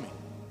next? Help me.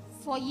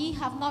 For ye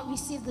have not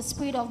received the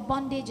spirit of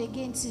bondage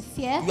again to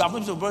fear. You have not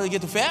received the bondage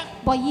again to fear.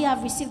 But ye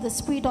have received the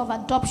spirit of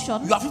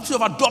adoption. You have received the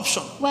spirit of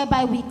adoption.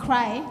 Whereby we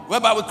cry.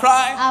 Whereby we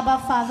cry. Abba,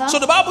 Father. So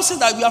the Bible says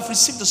that we have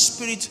received the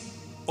spirit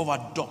of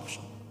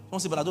adoption. Don't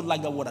say, but I don't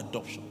like that word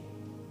adoption.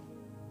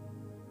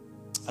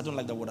 I don't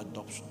like that word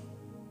adoption.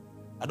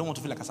 I don't want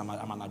to feel like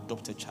I'm an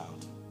adopted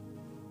child.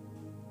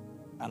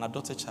 An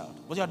adopted child.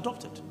 But you're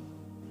adopted.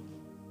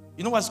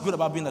 You know what's good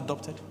about being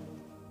adopted?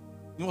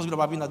 You know what's good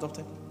about being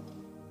adopted?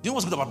 Do you know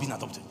what's good about being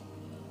adopted?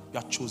 You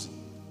are chosen.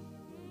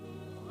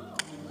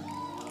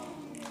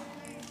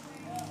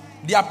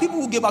 There are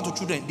people who gave birth to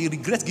children. They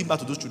regret giving birth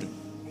to those children.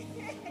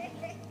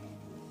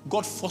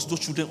 God forced those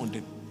children on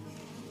them.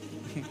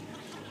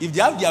 If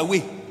they have their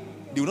way,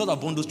 they will not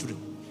have born those children.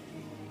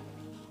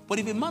 But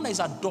if a man is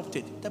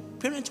adopted, the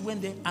parents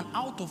went there, and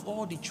out of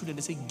all the children,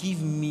 they say,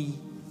 give me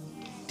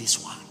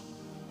this one.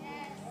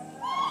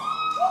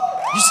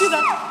 You see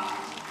that?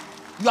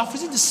 You have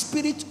received the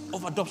spirit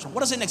of adoption.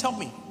 What does it next? Help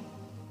me.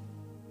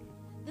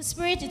 The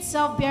Spirit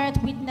itself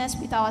beareth witness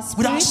with our spirit.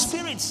 With our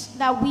spirits.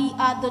 That we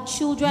are the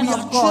children of God.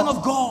 We are children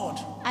of God.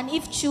 And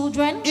if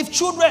children. If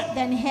children.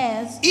 Then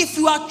heirs. If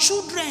you are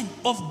children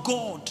of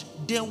God,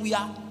 then we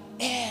are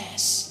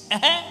heirs.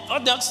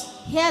 What else?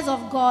 Heirs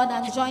of God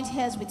and joint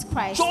heirs with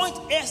Christ. Joint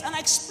heirs. And I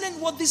explained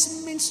what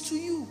this means to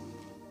you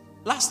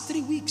last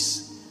 3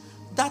 weeks.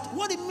 That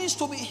what it means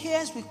to be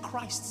heirs with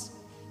Christ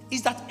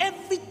is that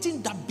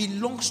everything that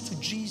belongs to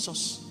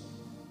Jesus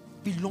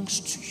belongs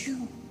to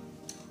you.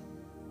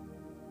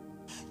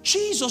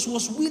 Jesus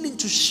was willing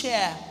to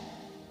share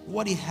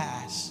what he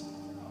has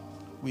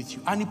with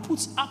you. And he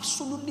puts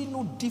absolutely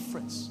no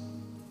difference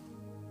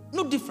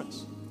No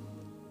difference.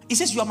 He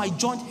says you are my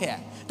joint heir.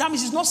 That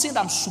means he's not saying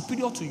that I'm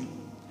superior to you.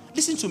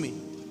 Listen to me.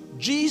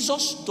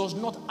 Jesus does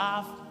not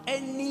have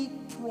any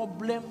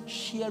problem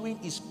sharing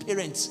his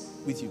parents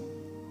with you.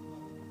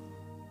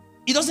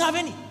 He doesn't have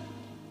any.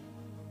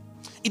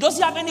 He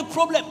doesn't have any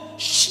problem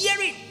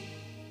sharing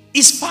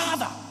his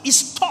father, his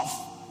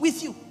stuff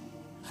with you.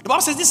 The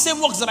Bible says, "These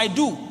same works that I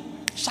do,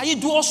 shall you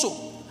do also,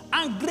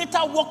 and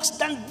greater works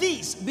than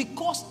these,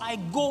 because I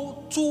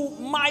go to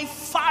my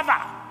Father."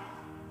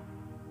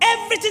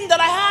 Everything that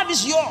I have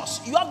is yours.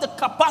 You have the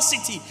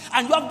capacity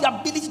and you have the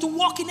ability to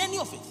walk in any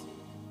of it.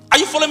 Are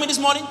you following me this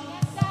morning?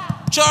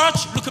 Yes,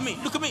 church, look at me,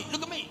 look at me,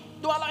 look at me.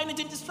 Don't allow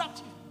anything to distract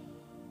you.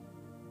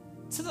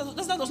 Satan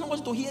does not want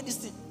you to hear this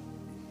thing.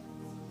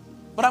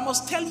 But I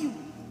must tell you,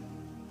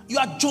 you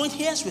are joint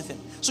heirs with him.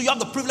 So you have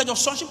the privilege of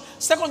sonship.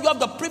 Second, you have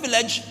the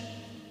privilege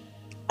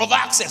of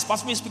access.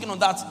 Pastor me speaking on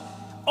that.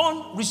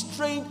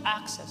 Unrestrained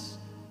access.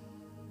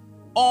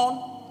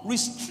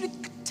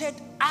 Unrestricted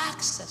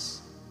access.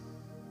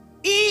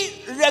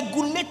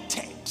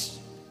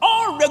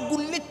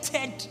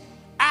 Unregulated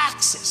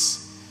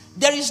access.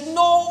 There is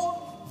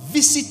no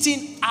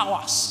visiting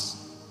hours.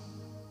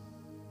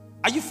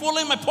 Are you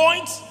following my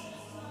point?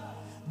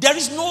 There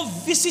is no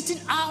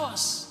visiting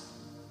hours.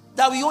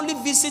 That we only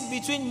visit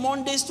between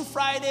Mondays to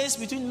Fridays,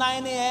 between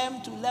 9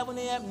 a.m. to 11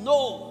 a.m.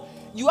 No.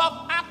 You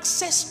have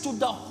access to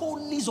the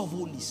holies of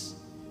holies.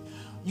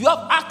 You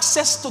have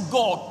access to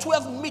God.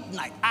 12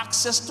 midnight,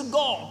 access to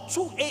God.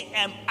 2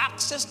 a.m.,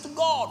 access to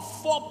God.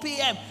 4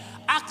 p.m.,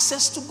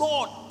 access to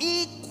God.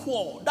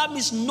 Equal. That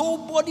means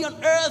nobody on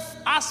earth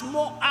has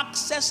more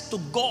access to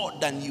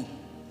God than you.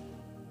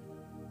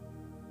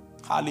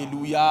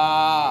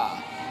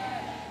 Hallelujah.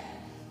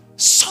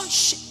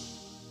 Sonship.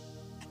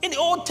 In the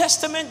Old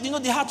Testament,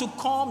 they had to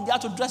come, they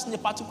had to dress in a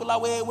particular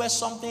way, wear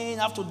something,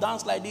 have to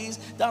dance like this,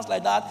 dance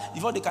like that.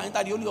 Before they can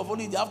enter the Holy of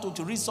Holies, they have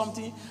to read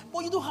something.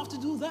 But you don't have to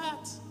do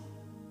that.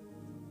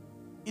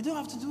 You don't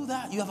have to do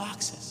that. You have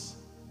access.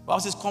 The Bible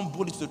says, "Come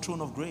boldly to the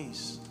throne of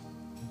grace."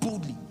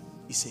 Boldly,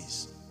 he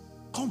says.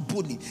 Come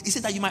boldly. He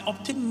says that you might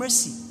obtain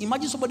mercy.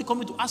 Imagine somebody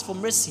coming to ask for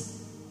mercy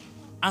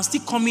and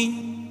still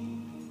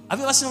coming. Have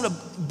you ever seen a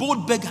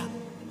bold beggar?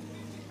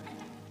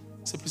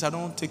 Say, "Please, I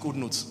don't take old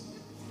notes."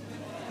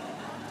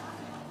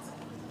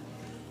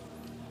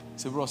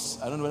 Say, "Ross,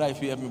 I don't know whether if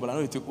you help me, but I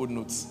know you take old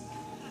notes."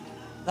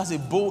 That's a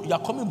bold. You are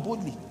coming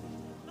boldly.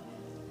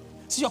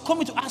 So you are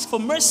coming to ask for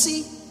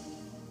mercy,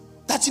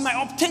 that you might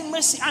obtain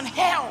mercy and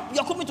help. You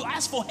are coming to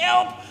ask for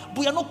help,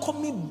 but you are not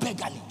coming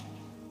beggarly.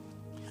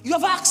 You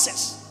have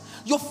access.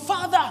 Your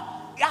Father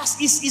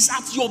is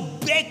at your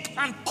beck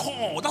and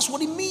call. That's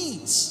what it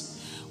means.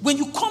 When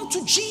you come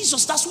to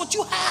Jesus, that's what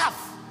you have.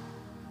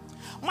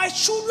 My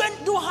children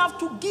don't have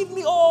to give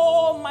me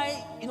all my,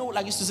 like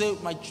I used to say,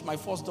 my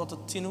first daughter,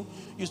 Tinu,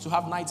 used to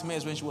have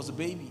nightmares when she was a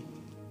baby.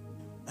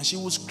 And she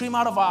would scream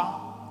out of her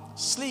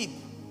sleep.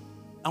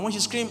 And when she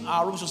screamed, she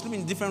was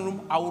sleeping in a different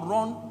room. I would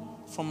run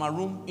from my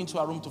room into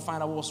her room to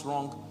find out what's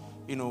wrong,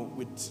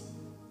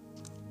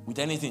 with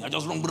anything. I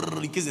just run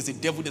in case there's a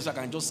devil there, so I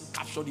can just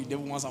capture the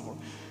devil once and for all.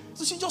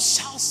 So she just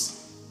shouts.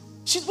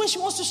 When she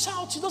wants to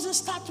shout, she doesn't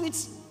start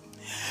with,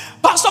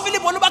 "Pastor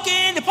Philip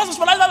Olubakin, the pastor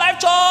for Life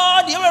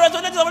Church, the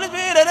representative of the Holy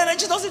Spirit," and then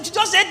she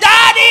just say,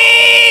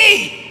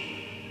 "Daddy."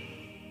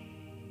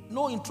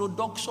 No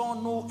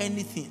introduction, no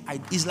anything.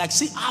 It's like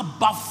say,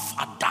 "Abba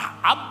Father,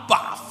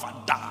 Abba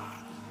Father."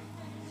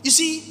 You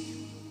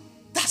see,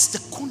 that's the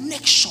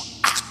connection.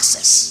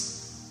 Access.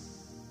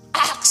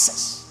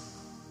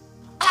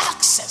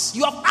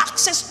 You have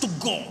access to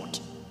God.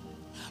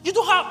 You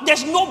don't have,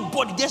 there's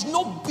nobody, there's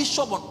no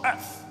bishop on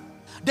earth.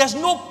 There's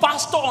no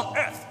pastor on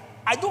earth.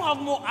 I don't have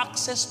more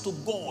access to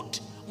God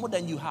more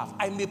than you have.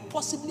 I may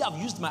possibly have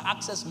used my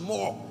access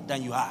more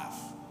than you have.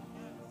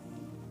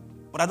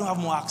 But I don't have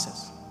more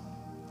access.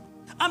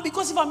 And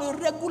because if I'm a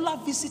regular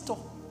visitor,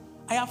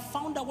 I have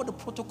found out what the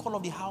protocol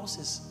of the house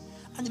is.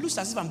 And it looks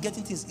as if I'm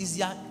getting things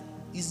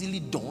easily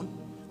done.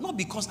 Not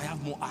because I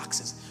have more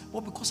access,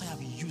 but because I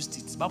have used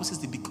it. The Bible says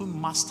they become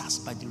masters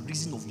by the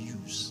reason of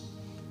use.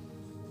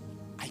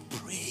 I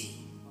pray.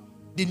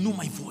 They know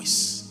my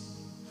voice.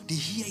 They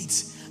hear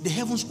it. The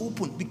heavens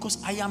open because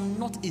I am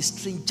not a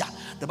stranger.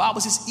 The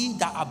Bible says, "He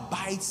that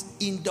abides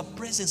in the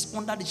presence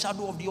under the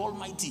shadow of the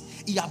Almighty,"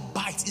 he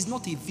abides. He's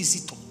not a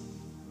visitor.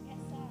 Yes,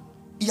 sir.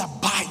 He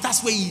abides.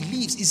 That's where he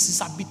lives. It's his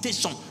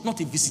habitation, not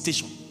a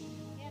visitation.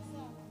 Yes,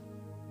 sir.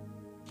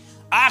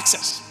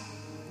 Access.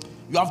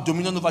 You have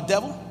dominion over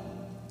devil.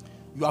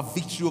 You have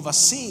victory over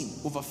sin,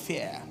 over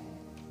fear,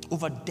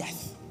 over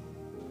death,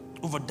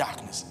 over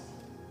darkness.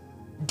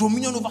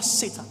 Dominion over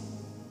Satan.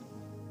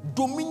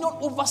 Dominion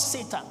over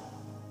Satan.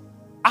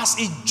 As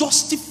a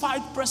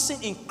justified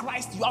person in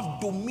Christ, you have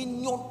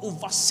dominion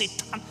over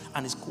Satan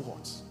and his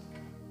cohorts.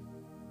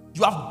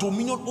 You have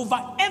dominion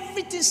over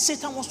everything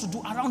Satan wants to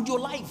do around your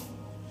life.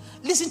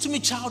 Listen to me,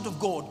 child of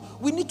God.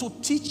 We need to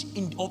teach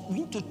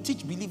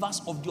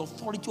believers of the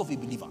authority of a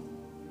believer.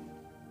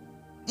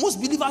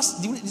 Most believers,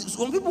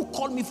 when people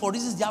call me for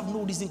reasons, they have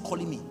no reason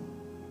calling me.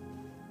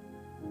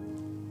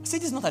 I say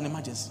this is not an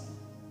emergency.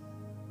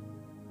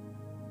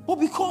 But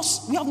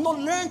because we have not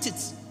learned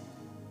it,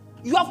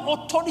 you have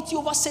authority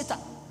over Satan.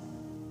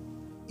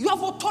 You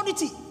have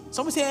authority.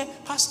 Somebody say,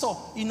 Pastor,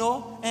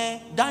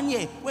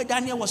 Daniel, where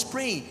Daniel was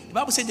praying, the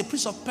Bible said the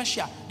prince of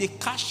Persia, they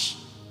catch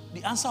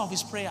the answer of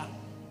his prayer.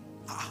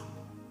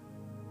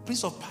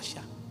 Prince of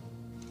Persia.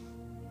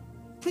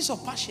 Prince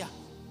of Persia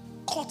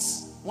caught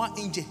one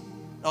angel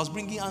that was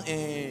bringing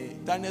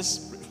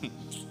Daniel's.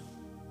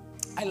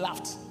 I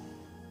laughed.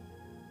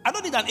 I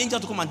don't need an angel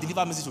to come and deliver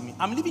a message to me.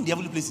 I'm living in the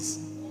heavenly places.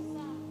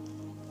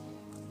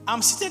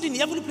 I'm seated in the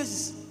heavenly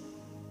places.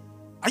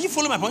 Are you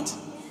following my point?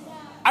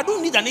 I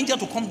don't need an angel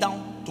to come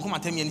down to come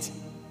and tell me anything.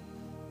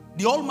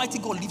 The Almighty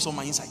God lives on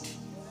my inside.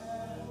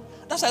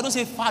 That's why I don't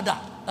say Father.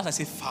 That's why I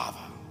say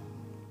Father.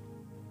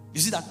 You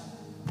see that?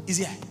 Is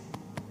here.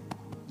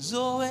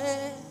 Zoe,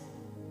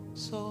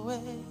 Zoe,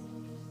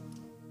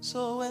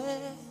 Zoe,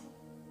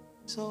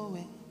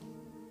 Zoe,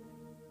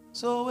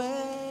 Zoe.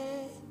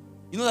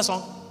 You know that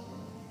song?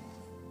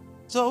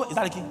 Zoe, is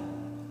that the key?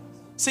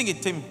 Sing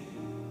it, Tim.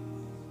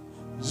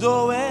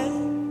 Zoe,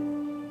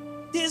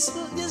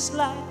 this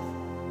life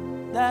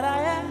that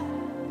I am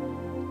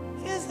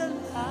is a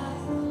lie.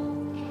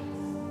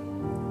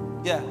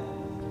 Yeah.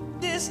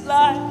 This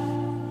life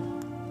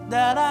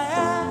that I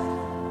am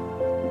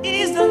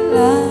is the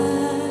life.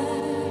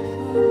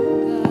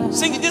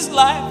 Sing it. This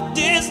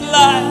life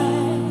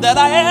that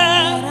I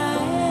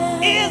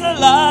am is a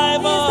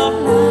life of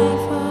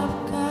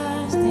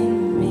Christ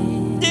in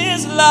me.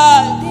 This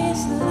life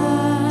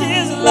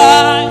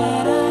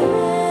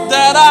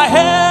that I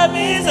have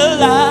is a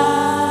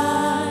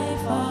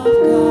life of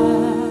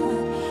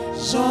God.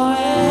 Zoe,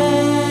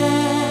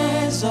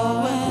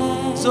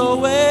 Zoe,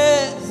 Zoe,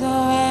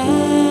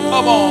 Zoe.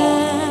 Come on.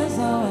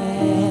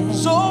 Zoe,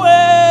 Zoe,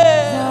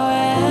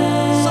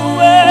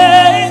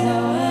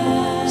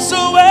 Zoe,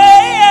 Zoe.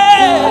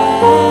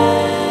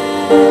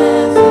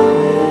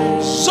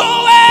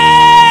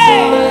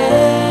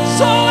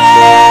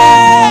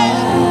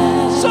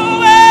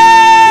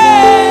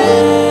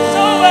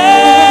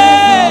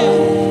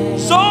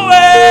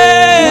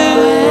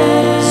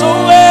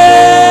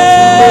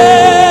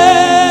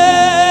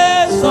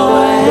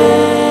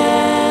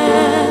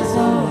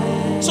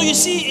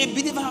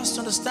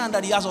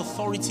 That he has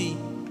authority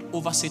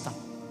over Satan.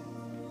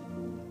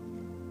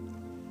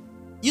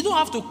 You don't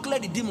have to clear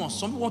the demons.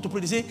 Some people want to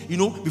pray. They say,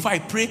 before I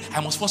pray, I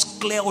must first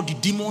clear all the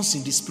demons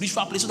in the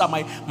spiritual place so that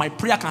my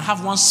prayer can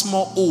have one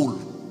small hole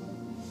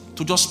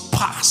to just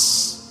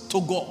pass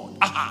to God.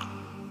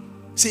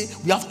 Say,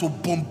 we have to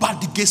bombard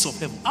the gates of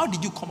heaven. How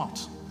did you come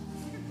out?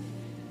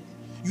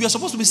 You are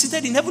supposed to be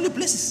seated in heavenly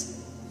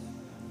places.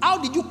 How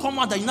did you come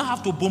out that you now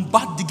have to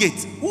bombard the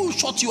gate? Who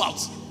shut you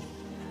out?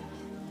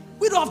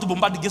 We don't have to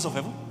bombard the gates of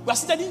heaven. We are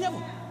seated in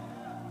heaven.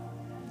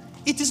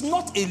 It is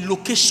not a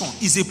location,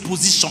 it's a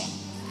position.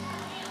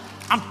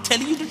 I'm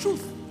telling you the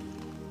truth.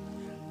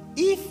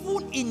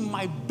 Even in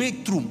my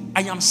bedroom,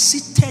 I am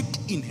seated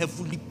in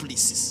heavenly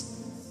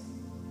places.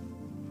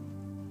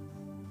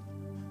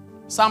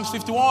 Psalms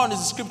 51 is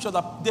a scripture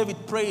that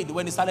David prayed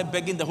when he started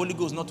begging the Holy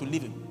Ghost not to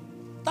leave him.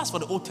 That's for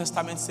the Old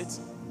Testament saints.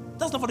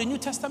 That's not for the New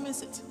Testament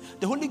saints.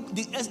 The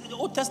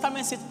Old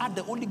Testament saints had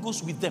the Holy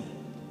Ghost with them.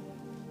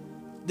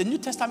 The New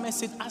Testament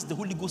said, ask the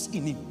Holy Ghost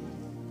in him.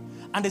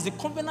 And there's a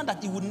covenant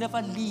that he would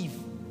never leave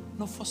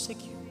nor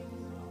forsake you.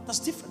 That's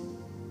different.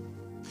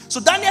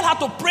 So Daniel had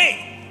to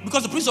pray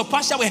because the prince of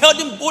Persia were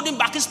holding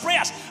back his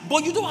prayers.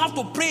 But you don't have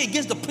to pray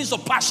against the prince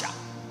of Persia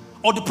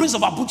or the prince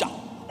of Abuja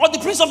or the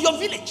prince of your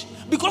village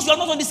because you are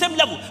not on the same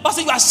level. But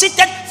you are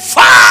seated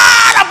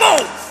far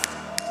above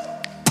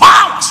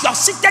powers. You are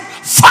seated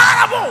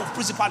far above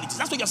principalities.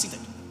 That's where you are seated.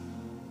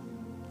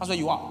 That's where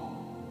you are.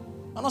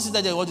 I'm not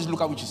seated there with all these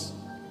local witches.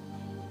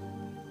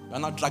 You are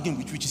not dragging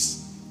with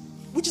witches.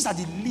 Witches are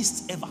the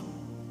least ever.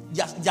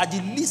 They are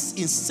the least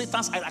in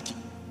Satan's hierarchy.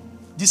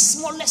 The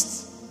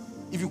smallest.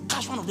 If you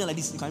catch one of them like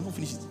this, you can even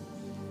finish it.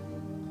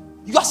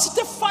 You are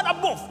seated far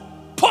above.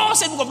 Paul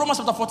said in the book of Romans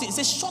chapter 14, it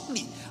says,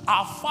 shortly,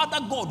 our Father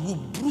God will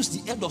bruise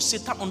the head of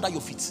Satan under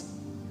your feet.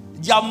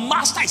 Your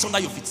master is under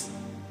your feet.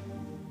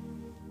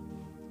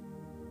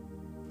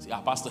 Say,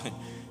 Pastor,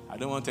 I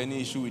don't want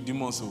any issue with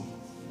demons. So.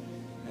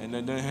 And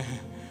then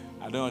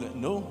I don't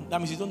know. That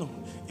means you don't know.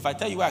 If I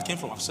tell you where I came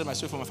from, I've said my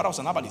story from my father was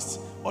an herbalist.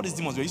 All these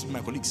demons were used to be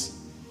my colleagues.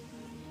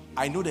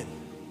 I know them.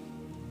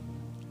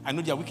 I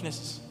know their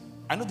weaknesses.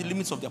 I know the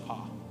limits of their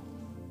power.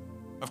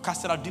 I've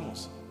casted out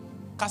demons.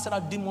 Casted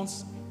out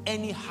demons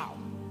anyhow.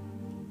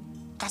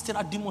 Casted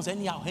out demons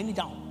anyhow,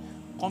 anyhow.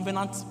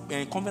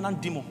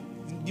 Covenant demon.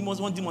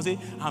 One demon say,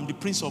 I'm the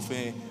prince of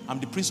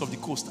the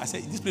coast. I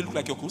said, this place look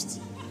like your coast?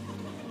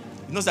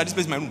 You know that this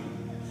place is my room.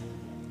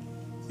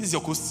 This is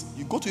your coast.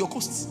 You go to your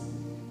coast.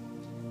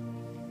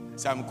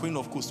 Say, I'm queen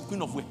of coast.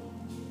 Queen of where?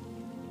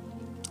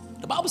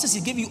 The Bible says he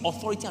gave you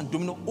authority and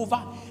dominion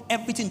over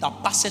everything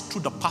that passes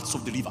through the paths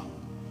of the river.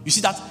 You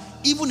see that?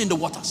 Even in the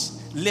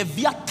waters.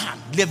 Leviathan,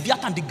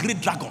 the great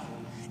dragon.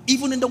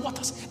 Even in the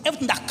waters.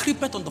 Everything that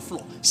creepeth on the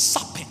floor.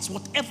 Serpents,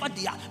 whatever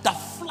they are. That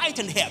fly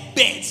in the air.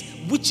 Birds,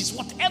 witches,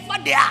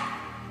 whatever they are.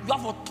 You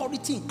have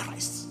authority in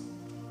Christ.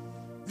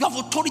 You have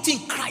authority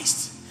in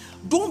Christ.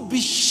 Don't be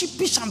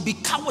sheepish and be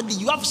cowardly.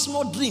 You have a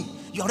small dream.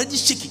 You're already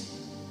shaking.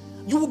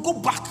 You will go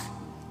back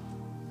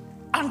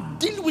and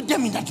deal with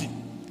them in that dream.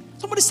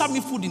 Somebody served me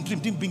food in dream,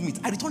 didn't bring meat.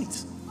 I return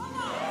it.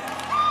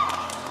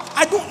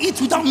 I don't eat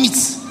without meat.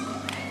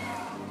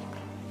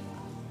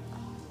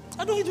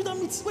 I don't eat without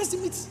meat. Where's the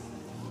meat?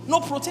 No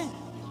protein.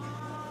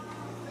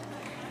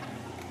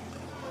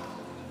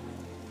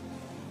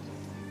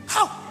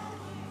 How?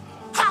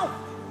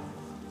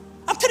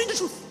 I'm telling you the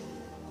truth.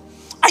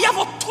 I have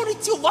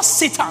authority over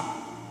Satan.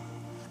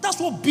 That's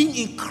what being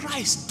in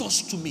Christ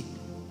does to me.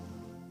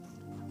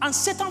 And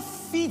Satan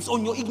feeds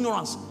on your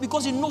ignorance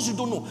because he knows you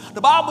don't know.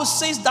 The Bible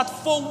says that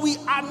for we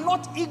are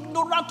not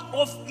ignorant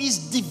of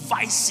his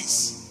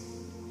devices.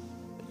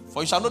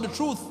 For you shall know the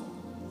truth,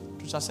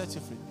 which shall set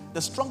you free.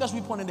 The strongest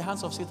weapon in the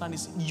hands of Satan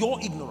is your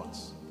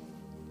ignorance.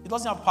 He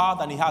doesn't have power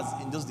than he has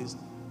in those days.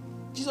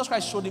 Jesus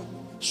Christ showed him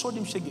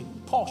shege.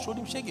 Paul showed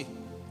him shege.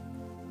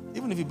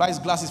 Even if he buys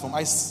glasses from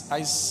ice, we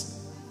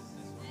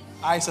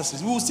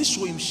will still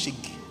show him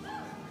shege.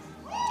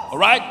 All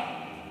right?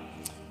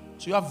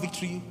 So you have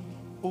victory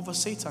over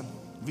Satan,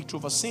 victory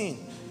over sin.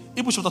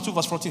 Hebrews chapter 2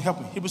 verse 14, help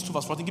me. Hebrews 2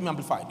 verse 14, give me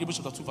amplified. Hebrews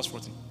chapter 2 verse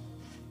 14.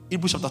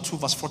 Hebrews chapter 2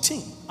 verse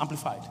 14,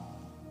 amplified.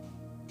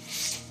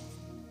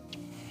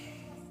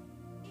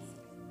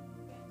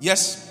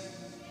 Yes.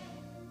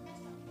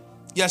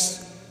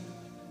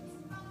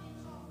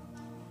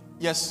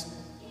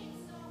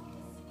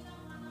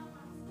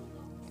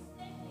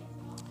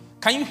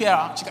 Can you hear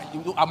her?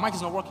 Our mic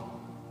is not working.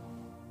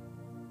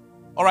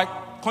 All right,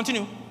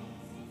 continue.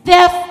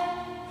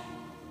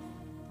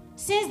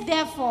 Since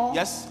therefore,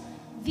 yes,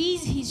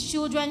 these his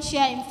children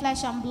share in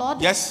flesh and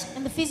blood, yes,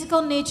 in the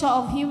physical nature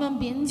of human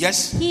beings,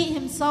 yes, he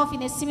himself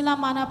in a similar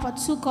manner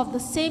partook of the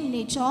same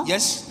nature,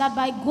 yes, that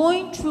by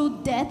going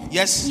through death,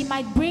 yes, he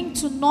might bring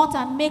to naught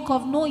and make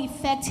of no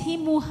effect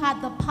him who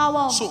had the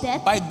power of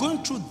death. By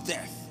going through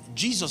death,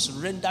 Jesus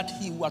rendered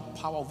he who had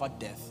power over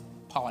death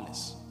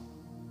powerless,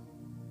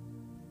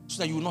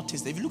 so that you will not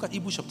taste it. If you look at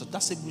Hebrews chapter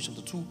 2,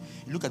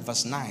 you look at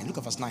verse 9. Look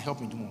at verse 9, help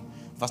me do more.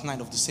 Verse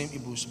 9 of the same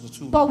Hebrews chapter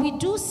 2. But we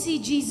do see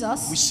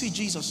Jesus. We see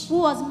Jesus.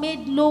 Who was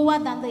made lower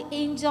than the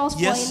angels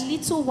for a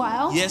little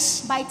while.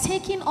 Yes. By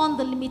taking on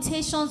the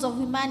limitations of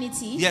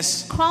humanity.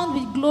 Yes. Crowned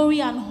with glory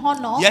and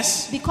honor.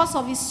 Yes. Because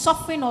of his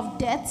suffering of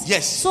death.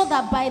 Yes. So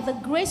that by the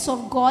grace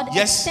of God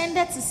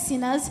extended to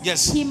sinners.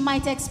 Yes. He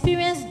might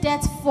experience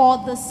death for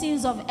the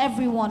sins of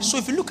everyone. So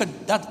if you look at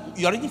that,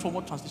 you are reading from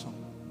what translation?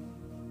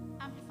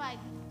 Amplified.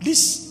 This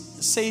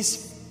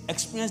says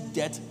experience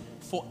death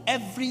for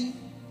every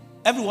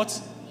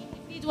what?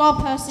 Individual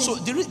person. So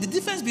the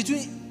difference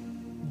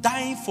between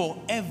dying for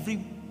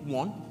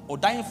everyone or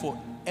dying for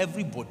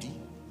everybody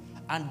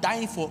and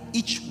dying for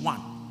each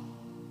one.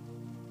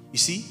 You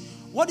see,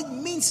 what it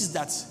means is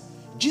that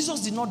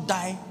Jesus did not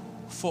die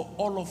for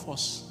all of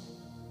us.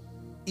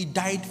 He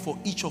died for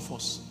each of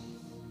us.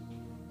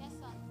 Yes,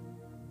 sir.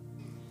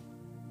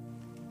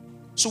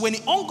 So when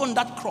he hung on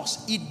that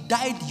cross, he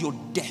died your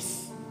death.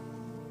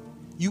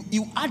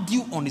 You had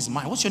you on his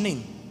mind. What's your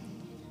name?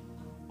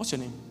 What's your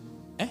name?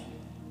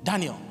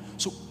 Daniel.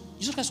 So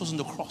Jesus Christ was on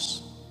the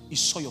cross. He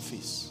saw your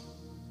face.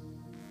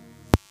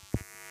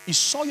 He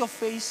saw your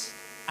face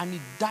and he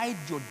died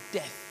your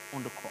death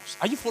on the cross.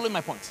 Are you following my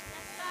point? Yes,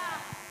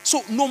 sir.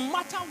 So no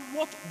matter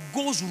what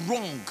goes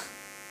wrong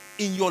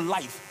in your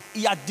life,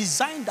 he had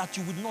designed that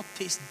you would not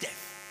taste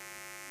death.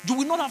 You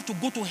will not have to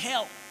go to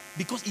hell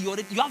because you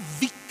have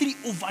victory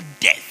over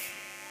death.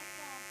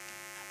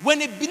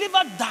 When a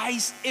believer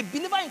dies, a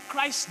believer in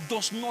Christ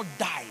does not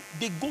die.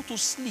 They go to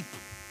sleep.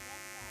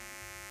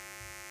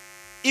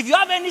 If you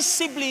have any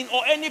sibling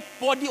or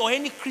anybody or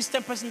any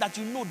Christian person that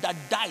you know that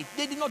died,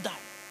 they did not die.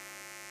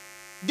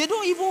 They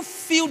don't even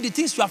feel the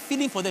things you are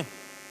feeling for them.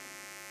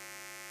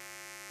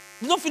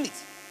 They don't feel it.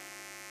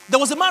 There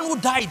was a man who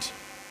died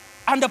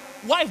and the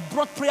wife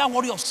brought prayer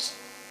warriors.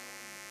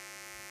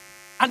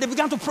 And they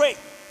began to pray.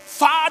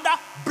 Father,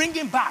 bring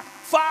him back.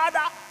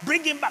 Father,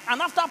 bring him back.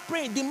 And after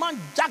praying, the man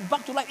jacked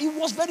back to life. He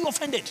was very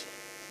offended.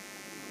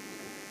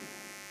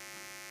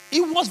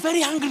 He was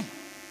very angry.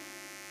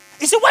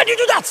 He said, why did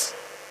you do that?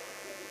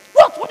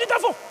 What? What did you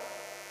do that for?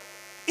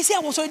 He said, I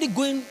was already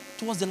going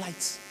towards the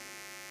light.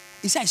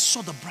 He said, I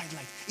saw the bright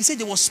light. He said,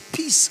 there was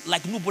peace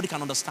like nobody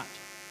can understand.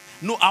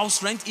 No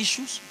house rent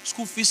issues,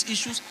 school fees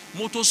issues,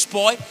 motor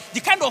spoil. The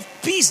kind of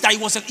peace that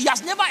he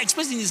has never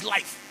experienced in his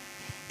life.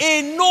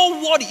 And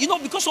no worry,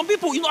 because some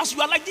people, as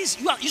you are like this,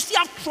 you still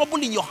have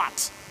trouble in your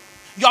heart.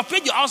 You have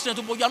paid your house rent,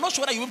 but you are not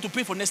sure that you will be able to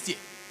pay for next year.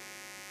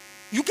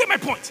 You get my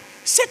point?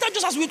 Satan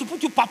just has a way to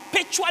put you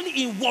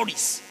perpetually in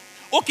worries.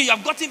 Okay, you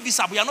have gotten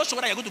visa, but you are not sure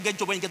whether you are going to get a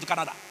job when you get to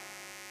Canada.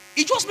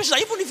 It just makes sure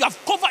that even if you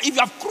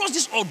have crossed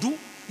this ordeal,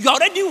 you are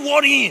already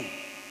worrying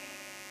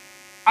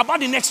about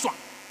the next one.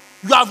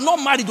 You have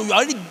not married, or you are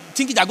already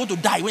thinking you are going to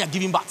die when you are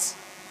giving birth.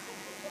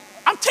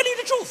 I'm telling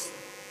you the truth.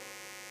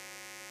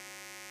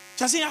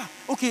 Just saying,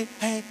 okay,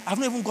 I've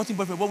not even gotten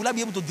boyfriend, but will I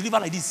be able to deliver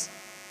like this?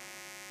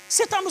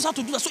 Satan knows how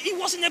to do that. So he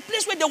was in a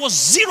place where there was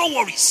zero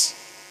worries.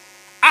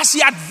 As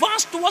he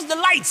advanced towards the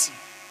light,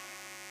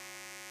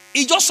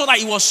 He just saw that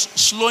he was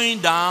slowing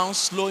down.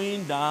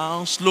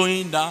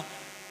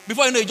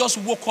 Before you know, he just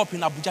woke up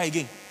in Abuja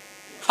again.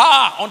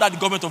 Under the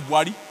government of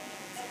Buhari.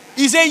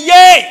 He said,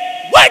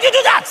 yay! Why did you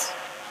do that?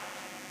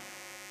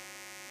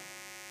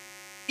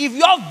 If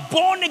you have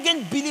born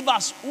again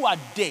believers who are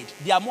dead,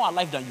 they are more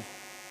alive than you.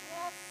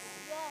 Yes,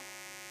 yes.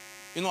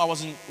 You know, I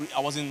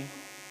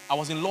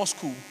was in law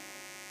school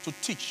to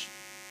teach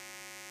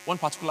one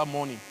particular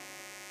morning.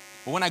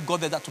 But when I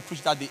got there to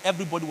preach that day,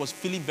 everybody was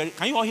feeling very...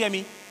 Can you all hear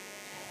me?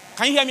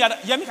 Can you hear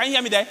me? Can you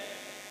hear me there?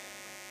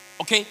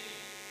 Okay.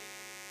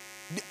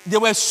 They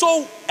were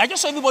so... I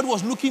just saw everybody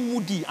was looking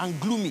moody and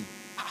gloomy.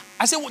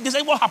 I said, they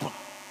said, what happened?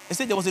 They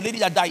said there was a lady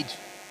that died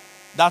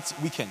that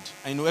weekend.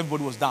 And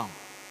everybody was down.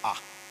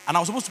 And I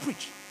was supposed to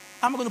preach.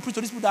 How am I going to preach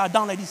to these people that are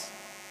down like this?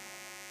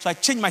 So I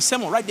changed my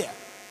sermon right there.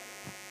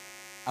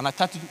 And I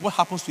started, what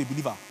happens to a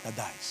believer that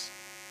dies?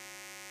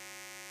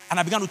 And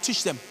I began to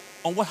teach them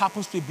on what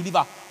happens to a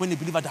believer when a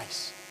believer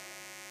dies.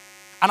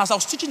 And as I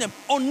was teaching them,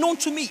 unknown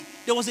to me,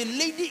 there was a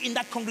lady in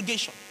that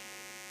congregation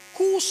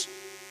whose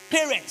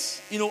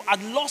parents,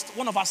 had lost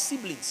one of her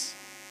siblings.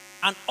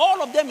 And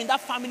all of them in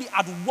that family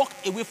had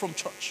walked away from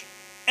church.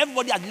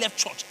 Everybody had left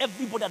church.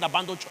 Everybody had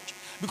abandoned church.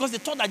 Because they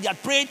thought that they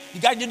had prayed, the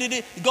guy did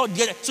it, God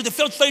did it. So they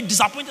felt very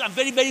disappointed and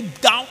very, very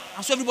down.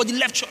 And so everybody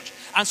left church.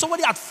 And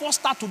somebody had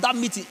forced her to that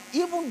meeting,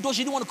 even though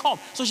she didn't want to come.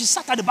 So she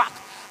sat at the back.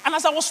 And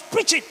as I was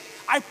preaching,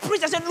 I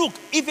said, look,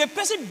 if a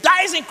person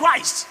dies in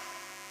Christ,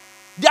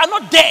 they are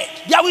not dead.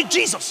 They are with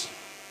Jesus.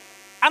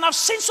 And I've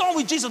seen someone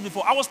with Jesus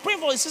before. I was praying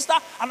for a sister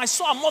and I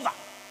saw her mother.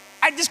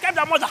 I described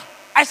her mother.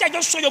 I said, I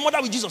just saw your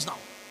mother with Jesus now.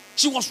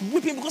 She was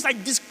weeping because I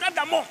described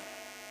her mom.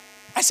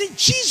 I said,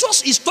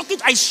 Jesus is talking.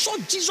 I saw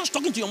Jesus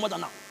talking to your mother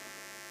now.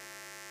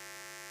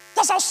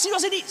 That's how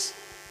serious it is.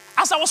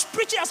 As I was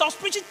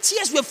preaching,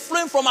 tears were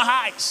flowing from her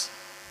eyes.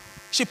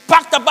 She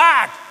packed the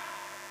bag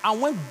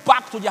and went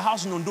back to their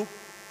house in Ondo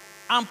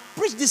and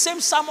preached the same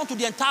sermon to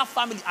the entire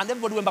family, and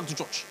everybody went back to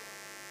church.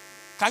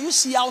 Can you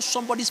see how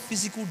somebody's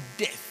physical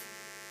death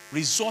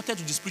resulted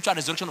to the spiritual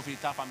resurrection of the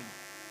entire family?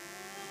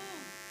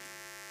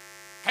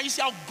 Can you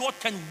see how God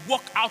can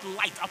work out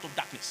light out of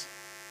darkness?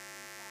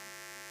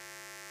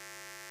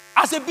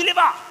 As a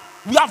believer,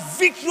 we have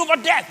victory over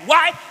death.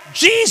 Why?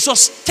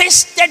 Jesus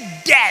tasted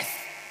death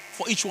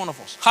for each one of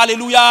us.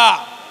 Hallelujah.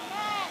 Amen.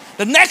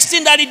 The next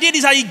thing that he did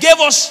is that he gave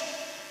us,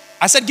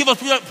 I said, give us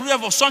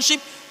privilege of sonship,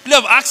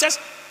 privilege of access,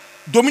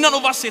 dominion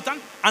over Satan,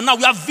 and now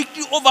we have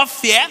victory over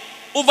fear,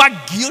 over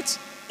guilt,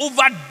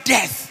 over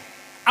death,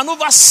 and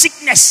over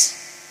sickness.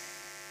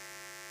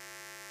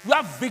 We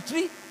have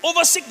victory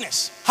over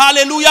sickness.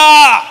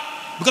 Hallelujah.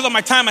 Because of my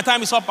time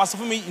is up. Pastor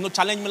Fumi,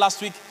 challenged me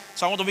last week,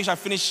 so I want to make sure I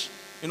finish.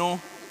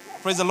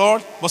 Praise the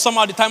Lord. But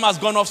somehow the time has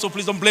gone off, so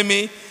please don't blame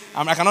me.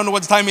 I cannot know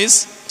what the time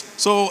is.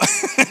 So, 2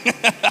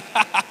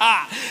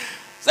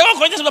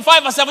 Corinthians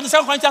 5 verse 17,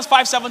 2 Corinthians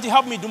 5, 17.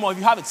 Help me do more if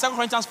you have it. 2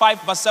 Corinthians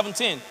 5 verse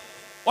 17.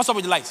 What's up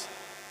with the lights?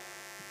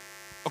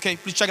 Okay,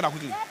 please check it out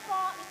quickly.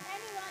 Therefore,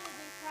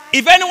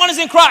 if anyone is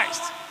in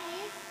Christ,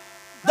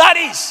 that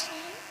is,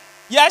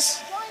 yes,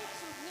 joined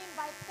to him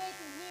by faith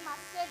in him as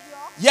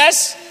Savior,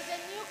 yes, he is a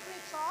new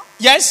creature,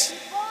 yes,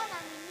 born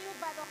and renewed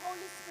by the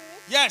Holy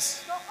Spirit,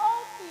 yes, so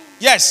all things,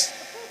 yes,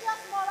 the previous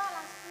moral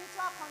and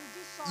spiritual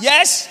conditions,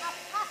 yes,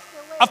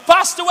 have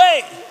passed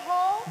away.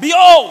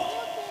 Behold,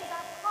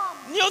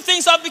 New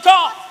things have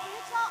become.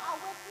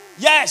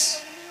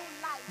 Yes.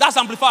 That's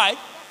amplified.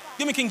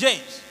 Give me King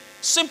James.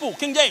 Simple.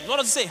 King James. What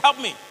does it say? Help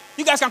me.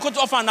 You guys can quote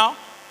to offer now.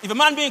 If a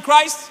man be in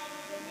Christ,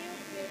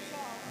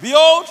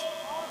 behold,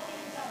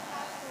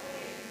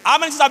 how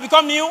many things have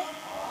become new?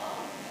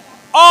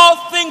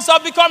 All things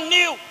have become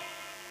new.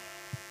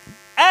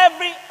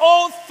 Every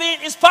old thing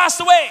is passed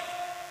away.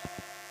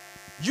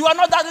 You are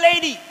not that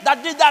lady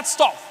that did that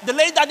stuff. The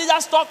lady that did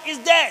that stuff is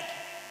dead.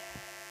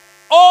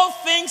 All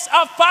things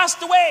have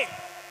passed away.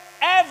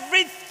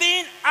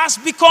 Everything has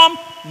become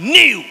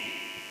new.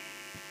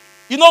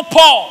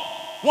 Paul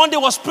one day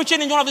was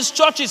preaching in one of his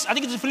churches. I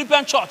think it's the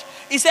Philippian church.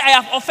 He said, I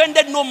have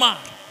offended no man.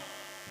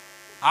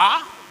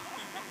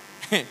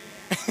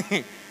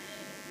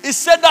 He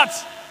said that.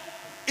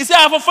 He said,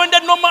 I have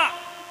offended no man.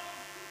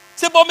 He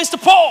said, but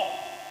Mr. Paul,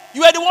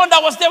 you were the one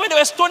that was there when they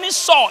were stoning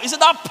Saul. He said,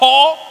 that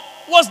Paul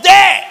was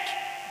dead.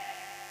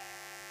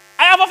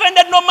 I have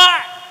offended no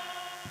man.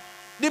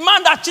 The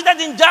man that cheated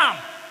in jam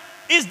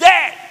is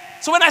dead.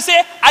 So when I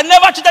say, I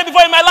never cheated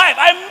before in my life,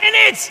 I mean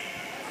it.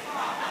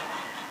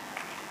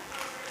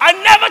 I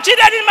never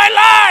cheated in my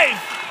life.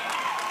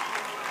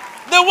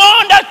 The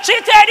one that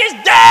cheated is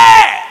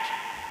dead.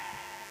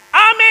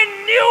 I'm a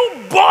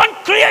newborn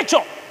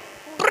creature.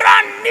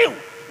 Brand new.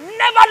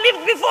 Never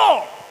lived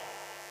before.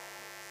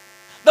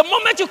 The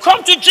moment you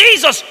come to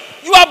Jesus,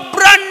 you are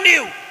brand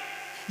new.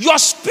 Your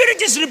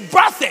spirit is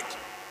rebirthed.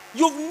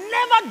 You've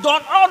never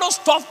done all those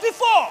stuff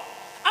before.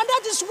 And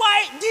that is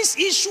why this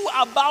issue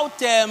about,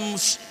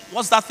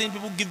 what's that thing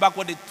people give back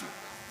what they do?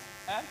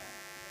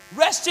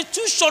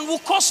 Restitution will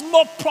cause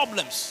more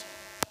problems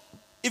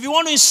if you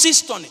want to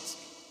insist on it.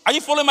 Are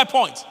you following my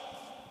point?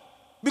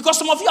 Because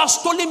some of you are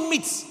stolen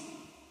meat.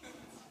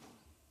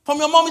 from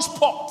your mommy's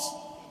pot.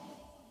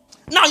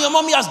 Now your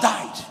mommy has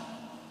died.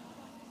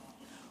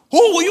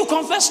 Who will you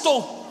confess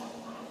to?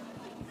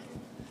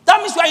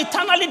 That means you are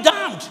eternally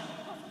damned.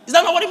 Is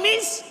that not what it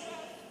means?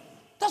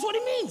 That's what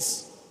it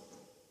means.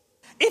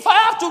 If I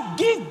have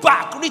to give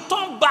back,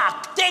 return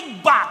back,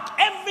 take back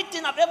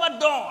everything I've ever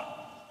done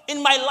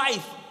in my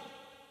life,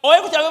 or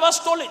everything I've ever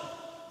stolen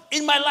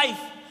in my life,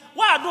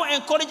 why I don't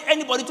encourage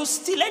anybody to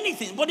steal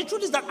anything. But the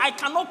truth is that I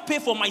cannot pay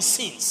for my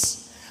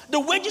sins. The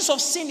wages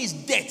of sin is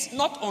death,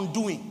 not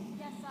undoing.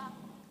 Yes, sir.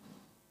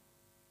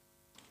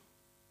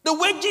 The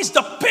wages,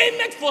 the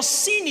payment for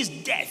sin is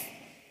death.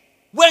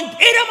 When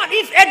Adam and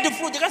Eve ate the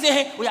fruit, they can say,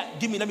 hey, oh yeah,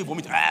 give me, let me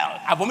vomit.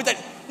 I vomited.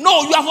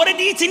 No, you have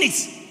already eaten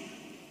it.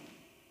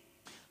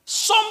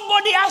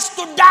 Somebody has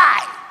to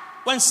die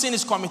when sin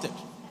is committed.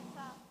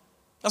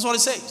 That's what it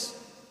says.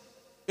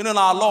 You know, in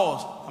our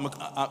laws,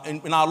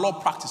 in our law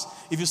practice,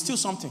 if you steal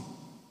something,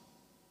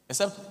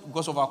 except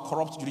because of our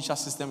corrupt judicial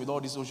system with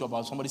all this issue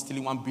about somebody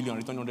stealing 1 billion,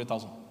 returning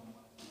 100,000,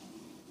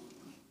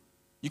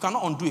 you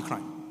cannot undo a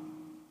crime.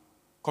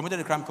 Committed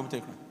a crime.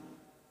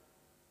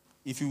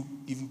 If you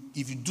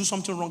do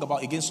something wrong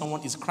against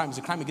someone, it's a crime. It's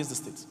a crime against the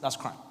state. That's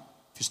crime.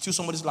 If you steal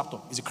somebody's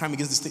laptop, it's a crime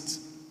against the state.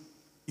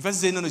 If I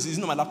say no, it's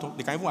not my laptop,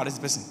 they can even arrest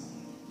the person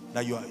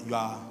that you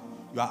are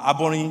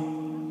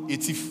harboring a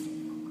thief.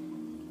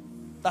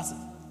 That's it.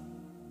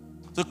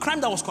 The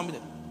crime that was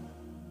committed.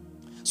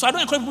 So I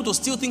don't encourage people to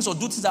steal things or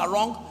do things that are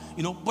wrong,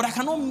 but I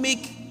cannot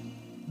make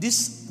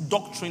this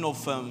doctrine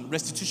of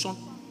restitution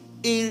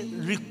a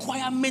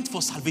requirement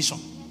for salvation.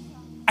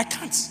 I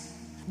can't.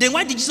 Then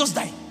why did Jesus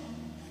die?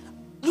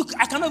 Look,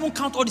 I cannot even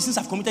count all the sins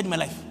I've committed in my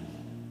life.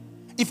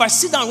 If I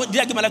sit down,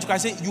 did I give my life to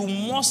Christ? I say, you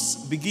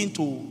must begin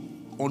to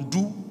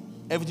undo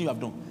everything you have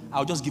done.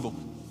 I'll just give up.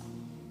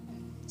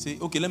 Say,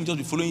 okay, let me just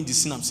be following the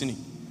sin I'm sinning.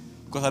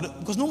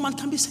 Because no man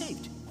can be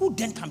saved. Who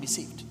then can be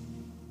saved?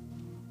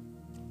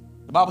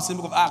 The Bible says in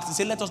the book of Acts, it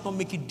says, let us not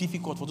make it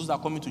difficult for those that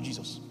are coming to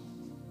Jesus.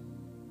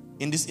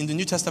 In the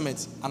New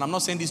Testament, and I'm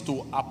not saying this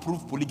to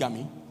approve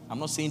polygamy. I'm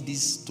not saying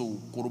this to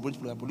corroborate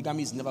polygamy.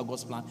 Polygamy is never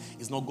God's plan.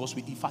 It's not God's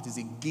will. In fact, it's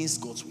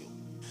against God's will.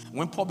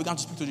 When Paul began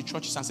to speak to the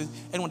churches and said,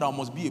 anyone that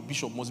must be a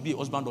bishop must be a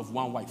husband of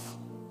one wife.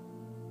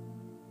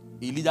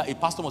 A leader, a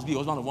pastor must be a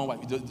husband of one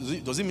wife.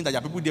 Does it mean that there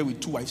are people there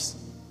with 2 wives?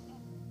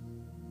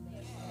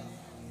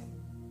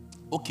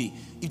 Okay.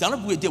 If there are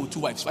not people there with 2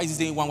 wives, why is he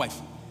saying 1 wife?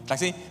 Like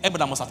saying, everybody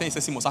that must attend a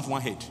session must have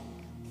 1 head.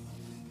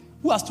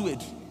 Who has 2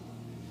 heads?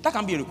 That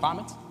can be a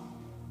requirement.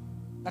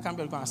 That can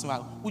be a requirement. Who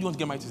do you want to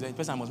get married to? The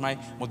person must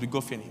be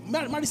God-fearing.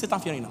 Marry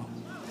Satan-fearing now.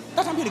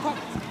 That can be a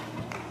requirement.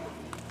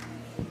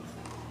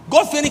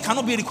 God-fearing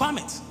cannot be a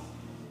requirement.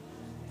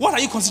 What are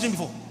you considering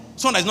before?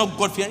 Someone that is not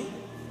God-fearing?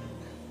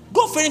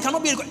 God-fearing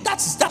cannot be a requirement.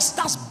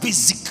 That's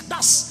basic.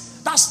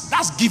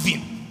 That's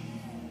giving.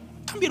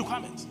 Can't be a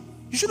requirement.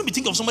 You shouldn't be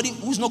thinking of somebody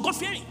who is not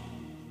God-fearing.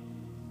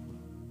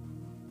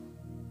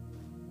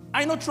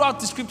 I know throughout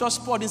the scriptures,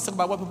 Paul didn't talk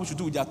about what people should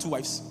do with their 2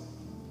 wives.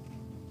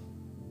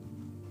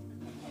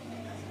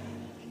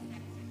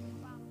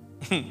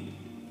 He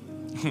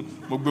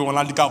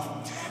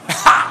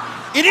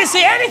didn't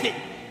say anything.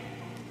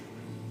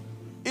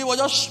 It was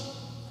just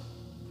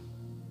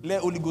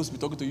let Holy Ghost be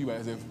talking to you by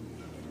yourself.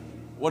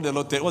 What's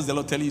the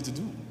Lord telling you to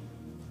do?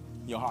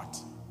 Your heart.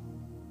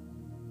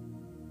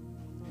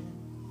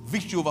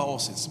 Victory over all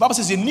sins. The Bible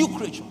says you're a new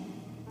creature.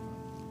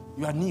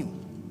 You are new.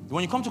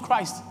 When you come to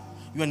Christ,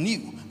 you are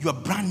new. You are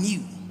brand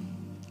new.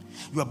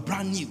 You are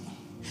brand new.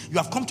 You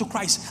have come to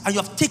Christ and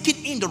you have taken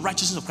in the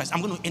righteousness of Christ.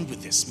 I'm going to end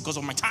with this because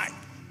of my time.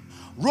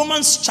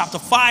 Romans chapter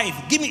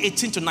 5. Give me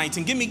 18 to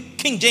 19. Give me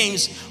King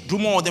James. Do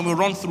more, then we'll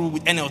run through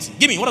with NLT.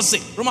 Give me, what does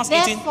it say? Romans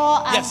 18.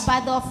 Therefore, as by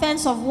the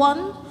offense of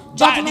one,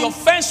 judgment, by the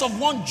offense of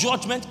one,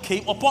 judgment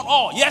came upon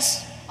all.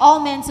 Yes. All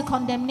men to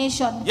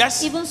condemnation.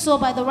 Yes. Even so,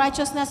 by the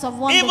righteousness of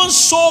one. Even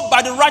so,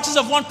 by the righteousness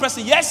of one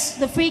person. Yes.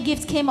 The free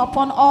gift came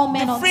upon all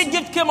men. The free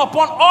gift came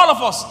upon all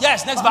of us.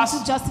 Yes. Next verse.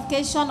 Unto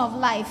justification of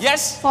life.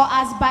 Yes. For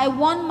as by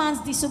one man's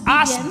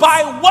disobedience. As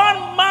by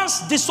one man's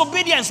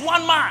disobedience,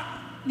 one man.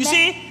 You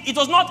see, it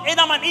was not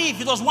Adam and Eve.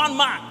 It was one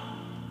man.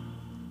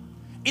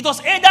 It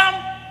was Adam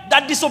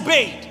that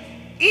disobeyed.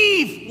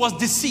 Eve was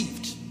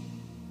deceived.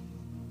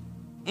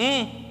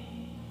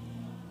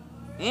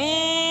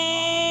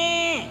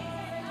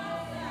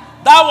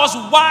 That was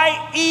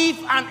why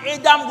Eve and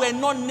Adam were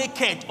not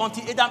naked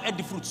until Adam ate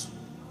the fruit.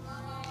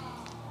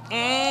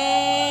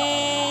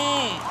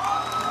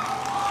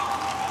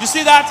 You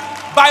see that?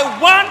 By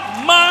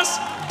one man's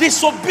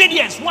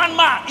disobedience, one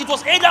man. It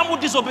was Adam who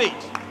disobeyed.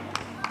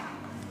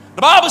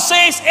 The Bible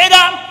says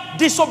Adam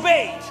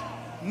disobeyed.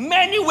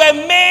 Many were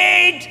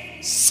made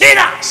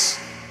sinners.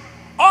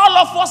 All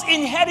of us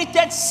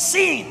inherited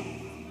sin.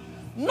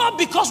 Not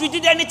because we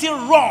did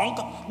anything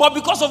wrong, but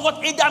because of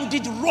what Adam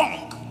did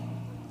wrong.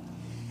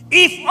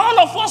 If all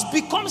of us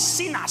become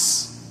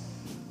sinners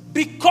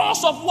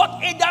because of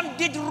what Adam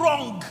did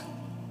wrong,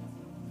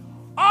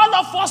 all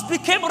of us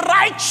became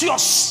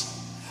righteous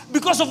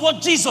because of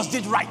what Jesus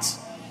did right.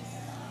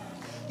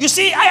 You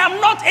see, I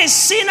am not a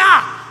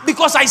sinner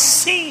because I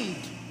sinned.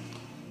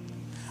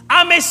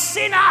 I'm a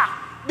sinner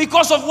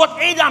because of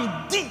what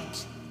Adam did.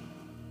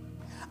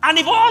 And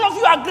if all of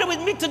you agree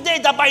with me today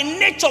that by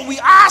nature we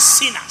are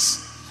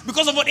sinners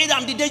because of what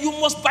Adam did, then you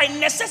must by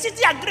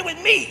necessity agree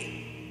with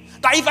me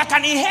that if I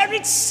can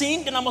inherit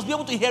sin, then I must be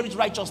able to inherit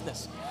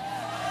righteousness.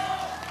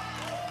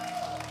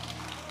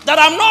 That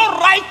I'm not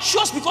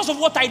righteous because of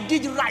what I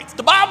did right.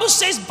 The Bible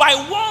says by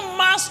one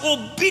man's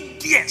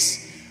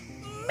obedience,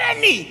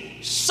 many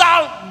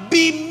shall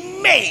be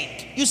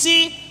made. You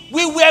see,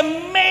 we were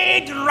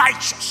made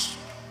righteous.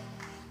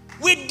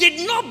 We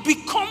did not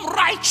become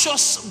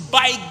righteous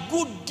by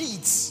good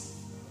deeds.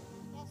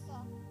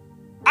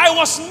 I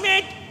was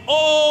made,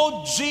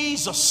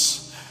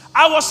 Jesus.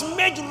 I was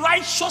made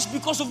righteous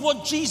because of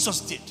what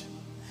Jesus did.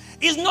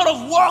 It's not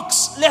of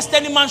works, lest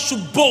any man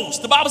should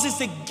boast. The Bible says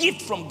it's a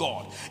gift from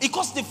God. It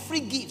costs a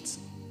free gift.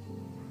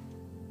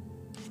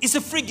 It's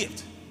a free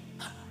gift.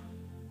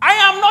 I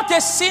am not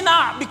a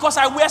sinner because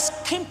I wear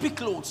skimpy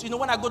clothes. You know,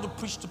 when I go to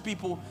preach to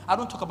people, I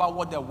don't talk about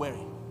what they're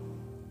wearing.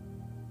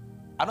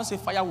 I don't say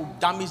fire will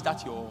damage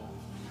that your...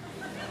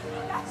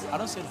 I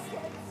don't say that.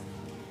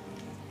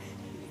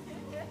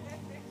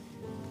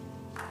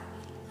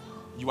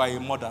 You are a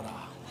murderer.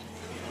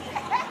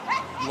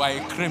 You are a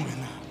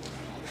criminal.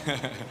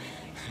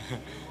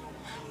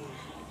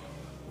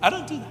 I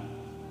don't do that.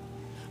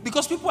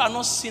 Because people are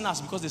not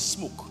sinners because they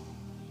smoke.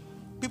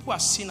 People are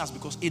sinners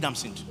because Adam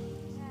sinned.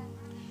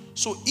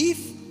 So if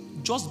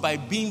just by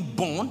being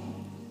born,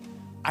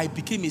 I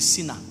became a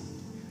sinner,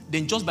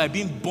 then just by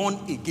being born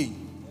again,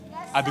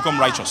 I become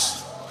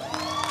righteous.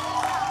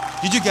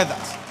 Did you get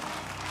that?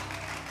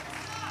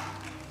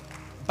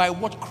 By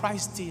what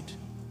Christ did.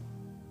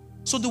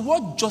 So the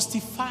word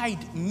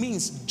justified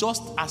means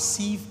just as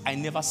if I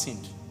never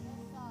sinned.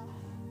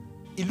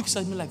 He looks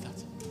at me like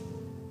that.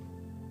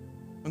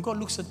 When God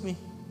looks at me,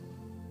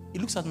 He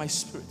looks at my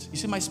spirit. You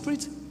see, my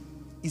spirit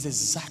is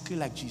exactly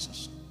like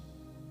Jesus.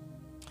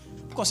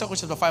 Because 2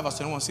 chapter 5 verse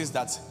 21 says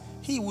that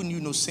he who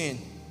knew no sin,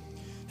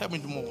 help me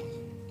to more.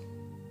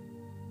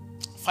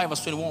 5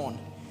 verse 21,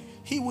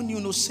 he who knew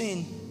no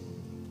sin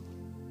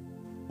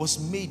was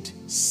made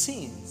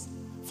sin.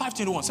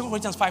 5:21, 2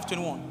 Corinthians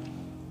 5:21.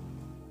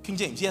 King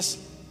James, yes.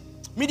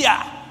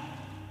 Media.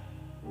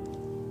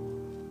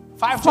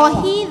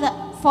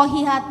 5:21. For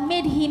he had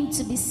made him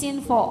to be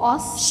sin for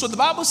us. So the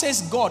Bible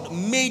says God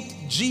made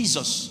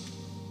Jesus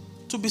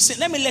to be sin.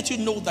 Let me let you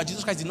know that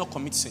Jesus Christ did not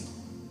commit sin.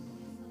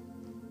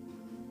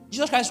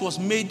 Jesus Christ was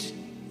made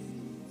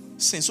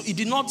sin. So he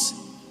did not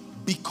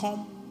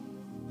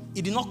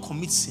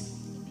commit sin.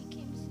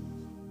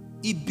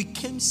 He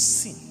became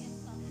sin.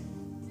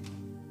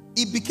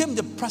 He became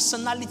the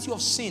personality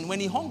of sin. When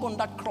he hung on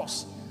that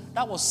cross,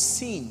 that was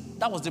sin.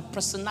 That was the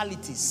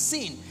personality,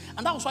 sin.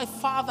 And that was why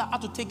Father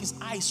had to take his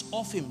eyes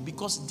off him,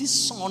 because this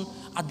son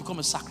had become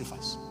a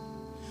sacrifice.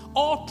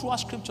 All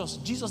throughout scriptures,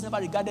 Jesus never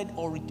regarded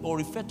or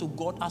referred to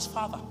God as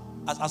Father,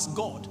 as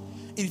God.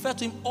 He referred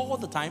to him all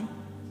the time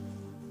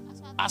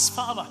as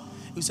Father.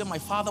 He said, my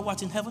Father who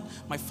art in heaven,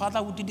 my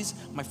Father who did this,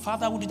 my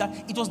Father who did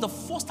that. It was the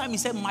first time he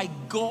said, my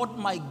God,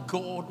 why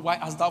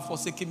hast thou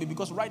forsaken me?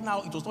 Because right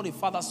now, it was not a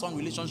father-son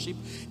relationship.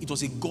 It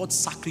was a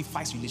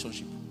God-sacrifice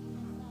relationship.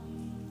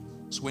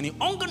 So when he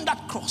hung on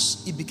that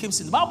cross, it became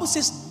sin. The Bible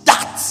says that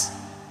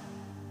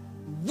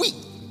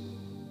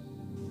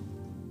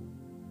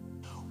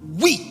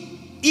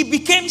it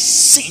became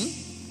sin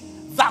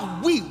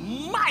that we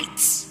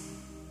might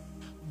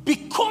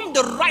become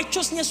the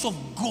righteousness of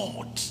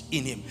God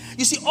in him.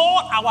 You see,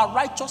 all our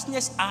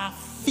righteousness are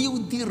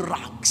filthy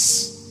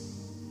rags.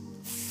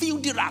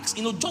 Filthy rags,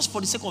 just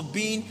for the sake of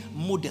being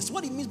modest.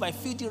 What it means by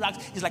filthy rags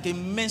is like a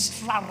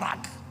menstrual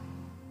rag.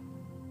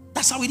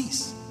 That's how it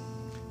is.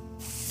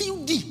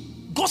 Filthy.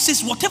 God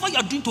says whatever you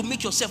are doing to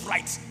make yourself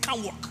right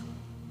can't work.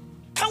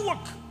 Can't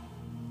work.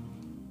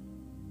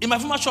 In my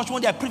former church,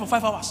 one day I prayed for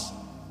 5 hours.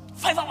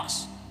 5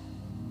 hours.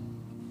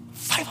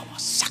 5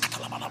 hours.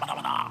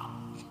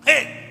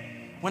 Hey,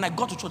 when I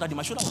got to church that day,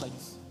 my shoulder was like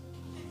this.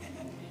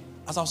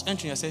 As I was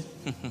entering, I said,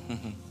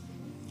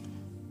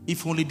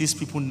 if only these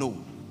people know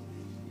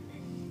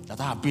that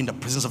I have been in the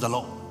presence of the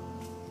Lord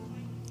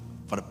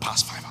for the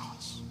past 5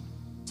 hours.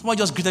 Somebody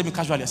just greeted me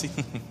casually. I said,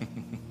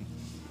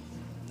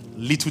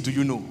 little do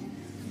you know.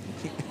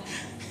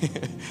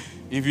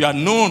 If you had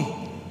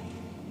known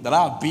that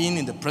I have been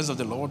in the presence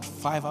of the Lord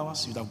 5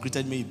 hours, you'd have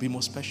greeted me, you'd be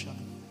more special.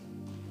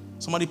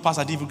 Somebody passed,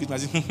 I didn't even greet me. I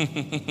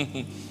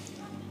said,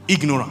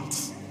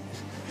 ignorant.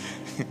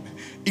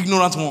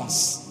 Ignorant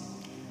ones.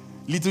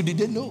 Little did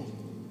they know.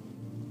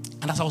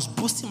 And as I was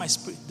boasting my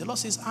spirit, the Lord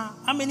says,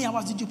 how many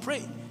hours did you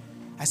pray?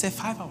 I said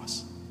 5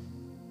 hours.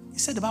 He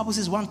said the Bible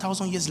says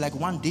 1,000 years like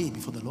one day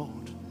before the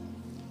Lord.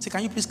 Say,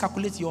 can you please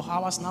calculate your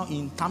hours now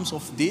in terms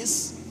of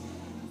days?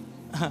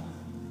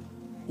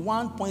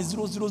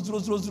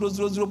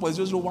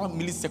 1.0000000.001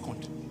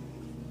 millisecond.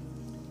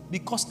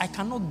 Because I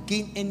cannot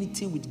gain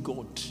anything with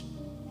God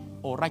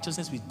or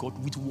righteousness with God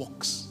with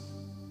works.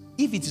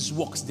 If it is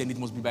works, then it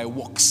must be by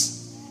works.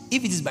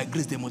 If it is by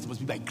grace, then it must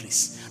be by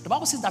grace. The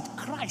Bible says that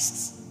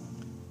Christ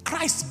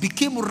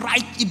became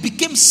right. He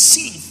became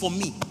sin for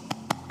me.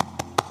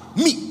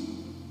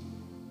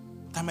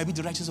 that might be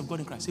the righteousness of God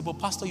in Christ. Say, but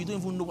pastor, you don't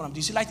even know what I'm doing.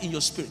 You see light in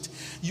your spirit.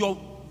 Your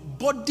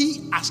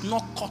body has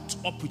not caught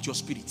up with your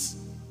spirit.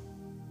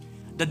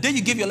 The day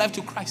you gave your life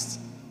to Christ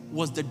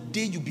was the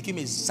day you became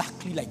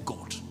exactly like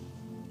God.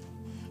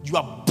 You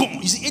are born.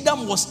 You see,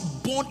 Adam was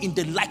born in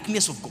the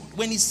likeness of God.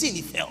 When he sinned,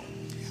 he fell.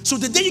 So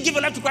the day you give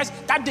your life to Christ,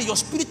 that day your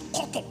spirit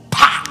caught up,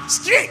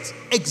 straight,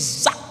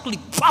 exactly,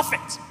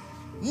 perfect,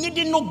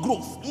 needing no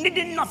growth,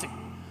 needing nothing.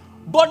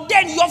 But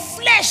then your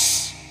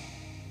flesh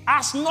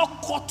has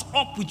not caught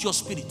up with your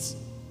spirit.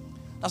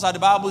 That's how the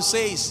Bible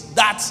says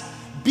that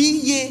be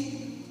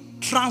ye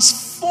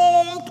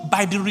transformed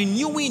by the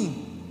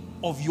renewing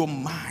of your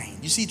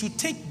mind. You see, to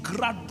take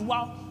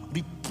gradual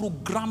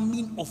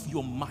reprogramming of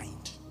your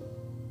mind.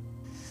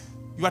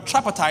 You are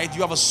tripartite,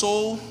 you have a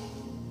soul,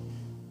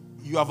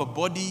 you have a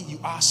body, you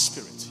are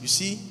spirit. You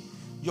see,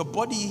 your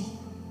body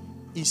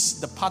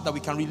is the part that we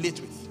can relate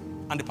with,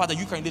 and the part that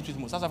you can relate with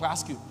most. That's why I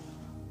ask you,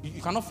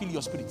 you cannot feel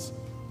your spirit.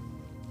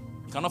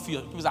 You cannot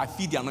feel, because I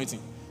feel the anointing.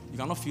 You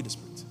cannot feel the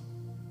spirit.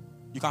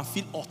 You can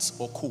feel hot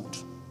or cold.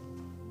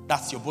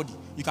 That's your body.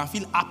 You can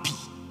feel happy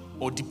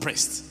or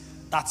depressed.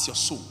 That's your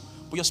soul.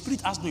 But your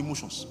spirit has no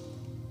emotions.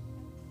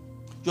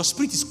 Your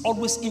spirit is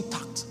always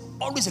intact,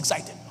 always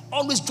excited,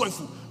 always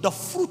joyful. The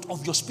fruit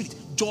of your spirit,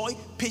 joy,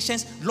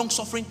 patience,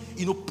 long-suffering,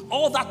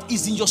 all that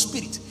is in your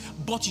spirit.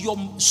 But your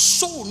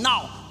soul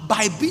now,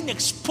 by being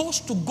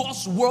exposed to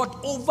God's word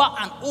over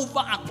and over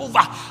and over,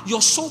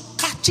 your soul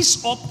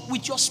catches up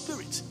with your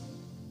spirit.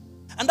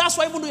 And that's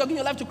why even though you're giving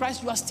your life to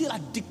Christ, you are still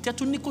addicted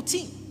to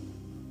nicotine.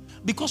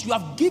 Because you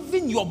have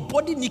given your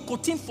body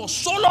nicotine for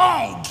so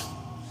long.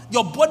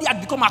 Your body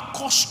had become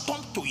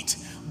accustomed to it.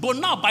 But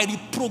now by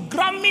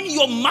reprogramming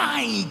your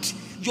mind,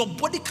 your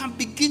body can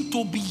begin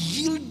to be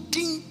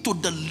yielding to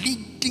the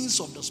leadings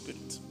of the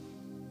Spirit.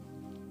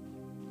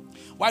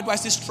 Why do I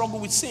still struggle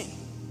with sin?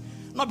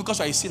 Not because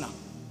you are a sinner.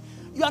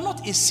 You are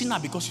not a sinner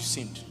because you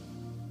sinned.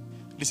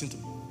 Listen to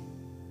me.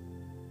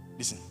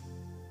 Listen.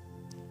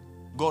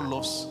 God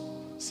loves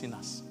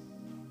sinners.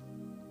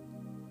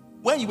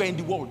 When you were in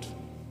the world,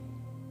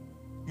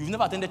 you've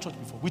never attended church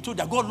before. We told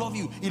you that God loves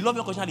you. He loves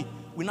you unconditionally.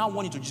 We now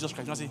want you to Jesus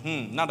Christ. We now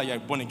say, now that you are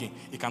born again,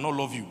 He cannot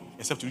love you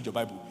except to read your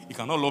Bible. He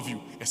cannot love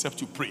you except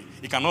to pray.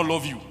 He cannot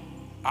love you.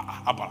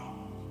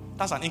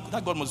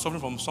 That God must be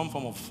suffering from some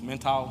form of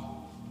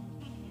mental.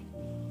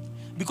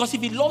 Because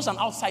if He loves an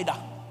outsider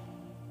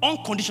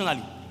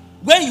unconditionally,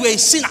 when you were a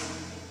sinner,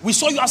 we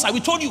saw you outside. We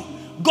told you,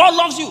 God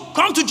loves you.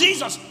 Come to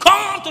Jesus.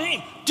 Come to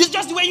Him.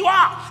 Just the way you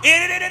are.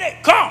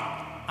 Come.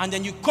 And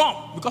then you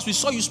come because we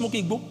saw you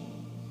smoking igbo.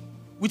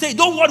 We tell you,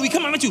 don't worry, we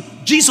came and met you.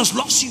 Jesus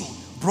loves you.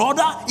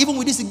 Brother, even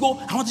with this igbo,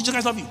 I want to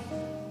just love you.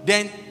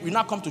 Then we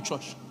now come to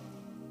church.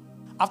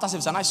 After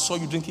service, and I saw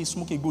you drinking,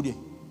 smoking igbo there.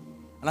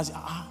 And I said,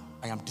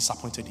 I am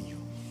disappointed in you.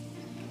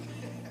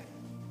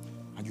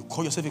 And you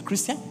call yourself a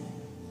Christian?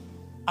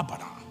 Abba.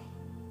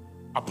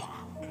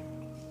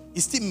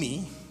 It's still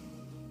me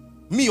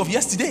of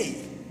yesterday,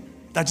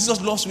 that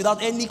Jesus loves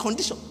without any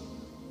condition.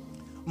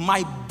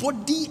 My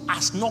body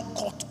has not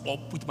caught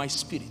up with my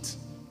spirit.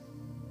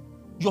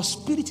 Your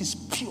spirit is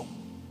pure.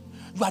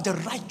 You are the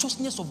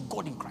righteousness of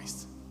God in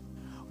Christ.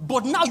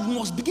 But now you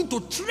must begin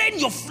to train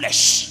your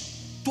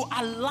flesh to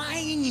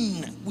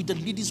align with the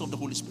leadings of the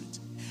Holy Spirit.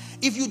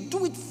 If you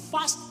do it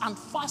fast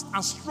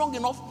and strong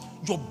enough,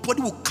 your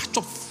body will catch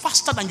up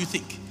faster than you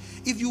think.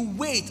 If you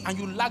wait and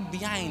you lag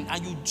behind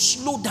and you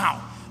slow down,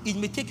 it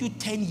may take you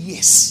 10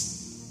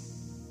 years.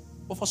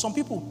 But for some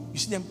people, you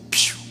see them,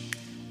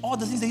 all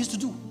the things they used to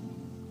do,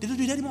 they don't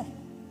do it anymore.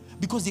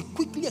 Because they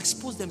quickly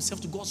expose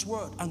themselves to God's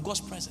word and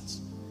God's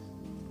presence.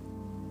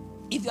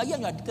 If you are here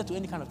and you are addicted to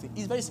any kind of thing,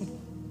 it's very simple.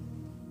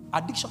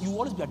 Addiction, you will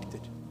always be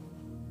addicted.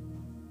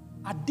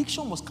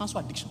 Addiction must cancel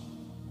addiction.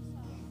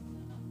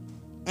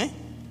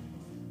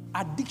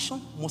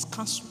 Addiction must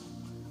cancel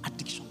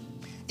addiction.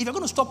 If you're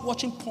going to stop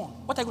watching porn,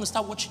 what are you going to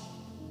start watching?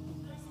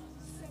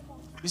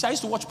 You see, I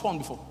used to watch porn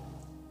before.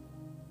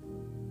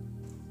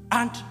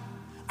 And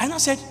I now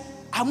said,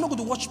 I'm not going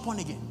to watch porn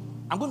again.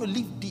 I'm going to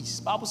leave this.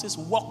 The Bible says,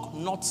 walk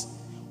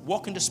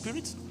in the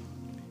spirit,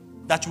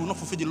 that you will not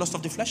fulfill the lust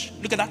of the flesh.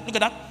 Look at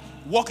that.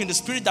 Walk in the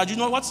spirit, that you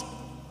know what?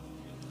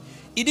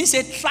 He didn't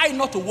say, try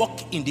not to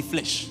walk in the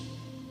flesh,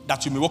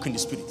 that you may walk in the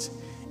spirit.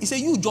 He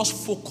said, you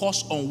just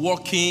focus on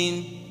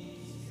walking.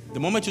 The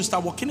moment you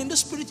start walking in the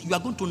spirit, you are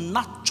going to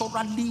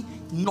naturally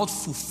not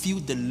fulfill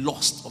the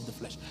lust of the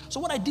flesh. So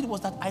what I did was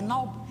that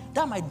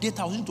that my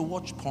data I was using to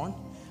watch porn,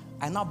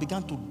 I now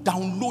began to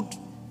download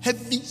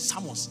heavy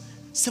sermons,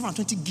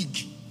 720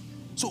 gig.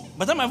 So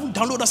by the time I even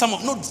download that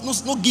sermon,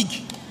 no gig.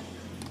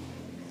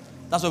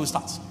 That's where we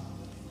start.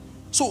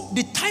 So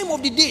the time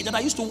of the day that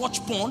I used to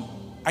watch porn,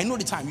 I know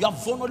the time. You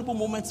have vulnerable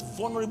moments,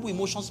 vulnerable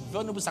emotions,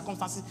 vulnerable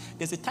circumstances.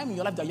 There's a time in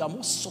your life that you are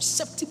more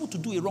susceptible to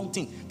do a wrong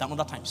thing than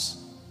other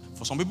times.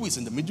 For some people, it's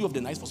in the middle of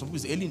the night. For some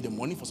people, it's early in the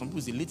morning. For some people,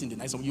 it's late in the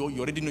night. You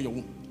already know your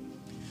womb.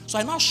 So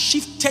I now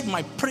shifted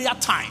my prayer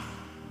time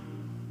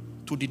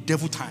to the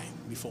devil time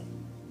before.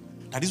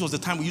 That this was the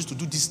time we used to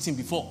do this thing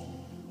before.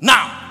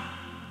 Now,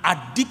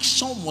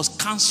 addiction must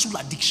cancel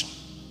addiction.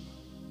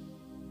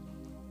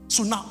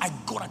 So now I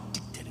got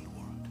addicted in the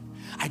word.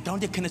 I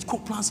downloaded Kenneth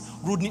Copeland's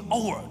Rodney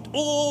Howard.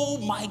 Oh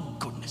my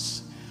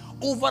goodness.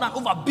 Over and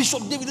over.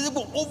 Bishop David,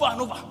 over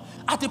and over.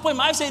 At the point,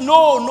 my wife said,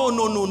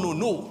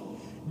 no.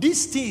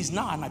 This thing is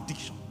now an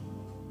addiction.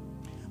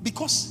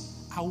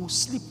 Because I will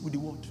sleep with the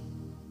word.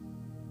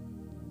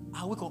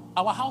 I wake up.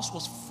 Our house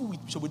was full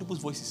with Bishop Oyedepo's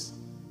voices.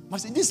 I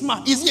said, this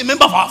man, is he a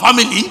member of our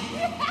family?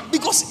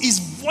 Because his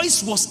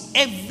voice was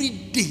every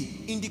day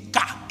in the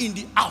car, in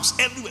the house,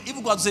 everywhere.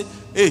 Even God said,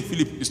 hey,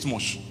 Philip, it's too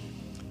much.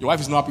 Your wife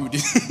is not happy with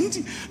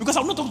it. Because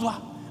I'm not talking to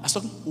her. I was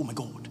talking, oh my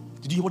God.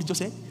 Did you hear what he just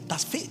said?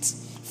 That's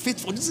faith.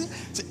 Faith for this.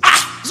 Say,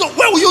 so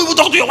where will you even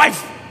talk to your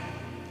wife?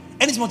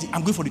 And this morning,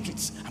 I'm going for the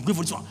treats. I'm going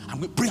for this one. I'm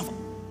going to pray for.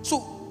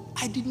 So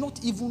I did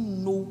not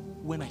even know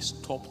when I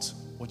stopped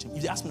watching.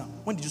 If they ask me now,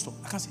 when did you stop?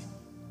 I can't say.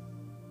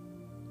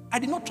 I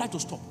did not try to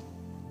stop.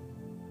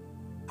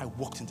 I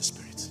walked in the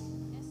spirit.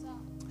 Yes,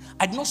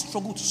 I did not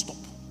struggle to stop.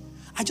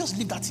 I just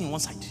leave that thing on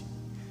one side.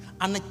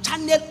 And I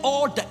channeled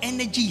all the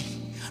energy.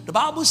 The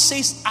Bible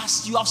says,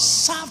 as you have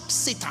served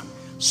Satan,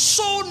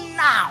 so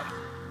now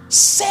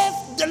serve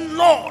the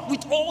Lord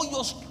with all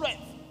your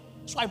strength.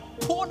 So I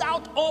poured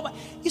out all my...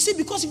 You see,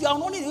 because if you are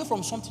running away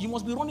from something, you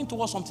must be running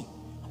towards something.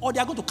 Or they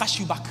are going to catch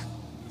you back.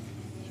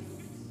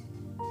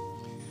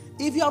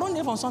 If you are running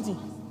away from something,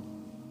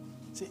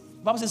 see,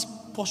 the Bible says,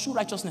 pursue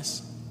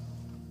righteousness.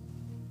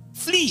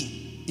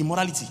 Flee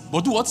immorality.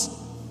 But do what?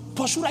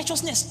 Pursue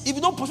righteousness. If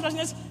you don't pursue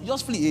righteousness, you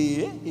just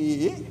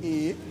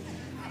flee.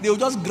 They will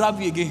just grab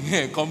you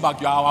again. Come back.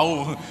 You are our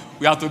own.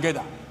 We are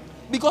together.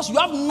 Because you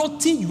have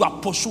nothing you are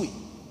pursuing.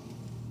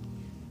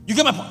 You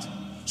get my point?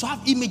 So I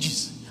have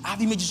images. I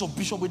have images of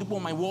Bishop Oyedepo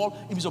on my wall,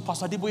 images of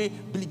Pastor Adeboye,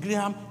 Billy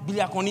Graham, Billy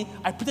Akoni.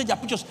 I printed their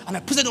pictures and I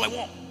printed on my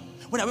wall.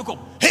 When I wake up,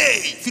 hey,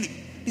 Philip,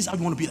 this is how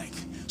you want to be like.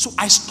 So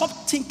I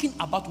stopped thinking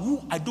about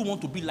who I don't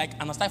want to be like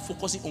and I started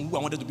focusing on who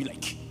I wanted to be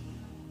like.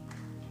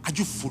 Are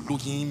you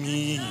following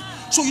me?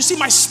 So you see,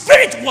 my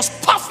spirit was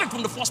perfect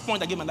from the first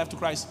point I gave my life to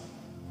Christ.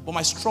 But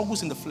my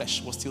struggles in the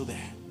flesh were still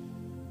there.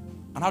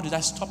 And how did I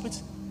stop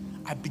it?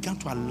 I began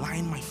to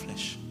align my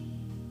flesh.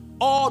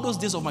 All those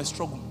days of my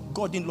struggle,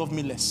 God didn't love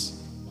me less.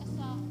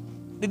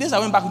 The days I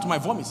went back into my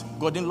vomit,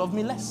 God didn't love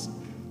me less.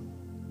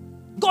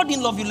 God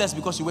didn't love you less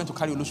because you went to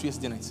carry Olosho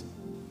yesterday night.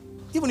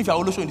 Even if you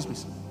are Olosho in this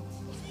place,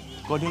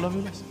 God didn't love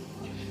you less.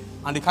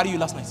 And they carry you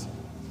last night.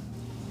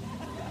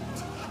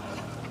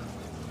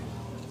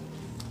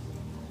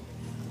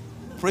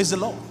 Praise the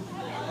Lord.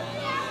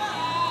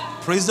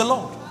 Praise the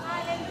Lord.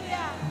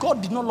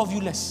 God did not love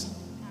you less.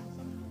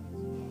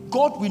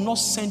 God will not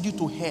send you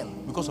to hell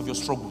because of your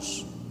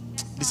struggles.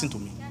 Listen to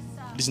me.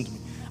 Listen to me.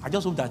 I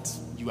just hope that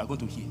you are going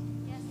to hear.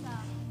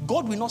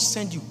 God will not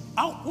send you.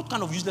 What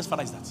kind of useless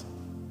father is that?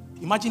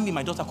 Imagine me,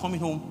 my daughter coming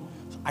home.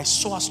 I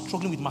saw her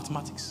struggling with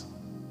mathematics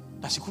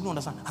that she couldn't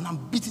understand. And I'm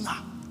beating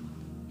her.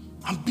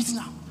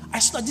 I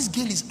saw that this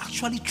girl is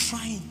actually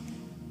trying.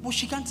 But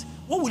she can't.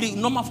 What will a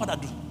normal father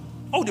do?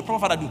 What would the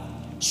proper father do?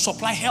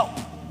 Supply help.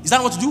 Is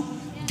that what to do?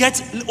 Get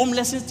home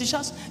lesson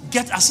teachers,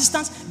 get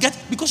assistants,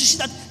 because you see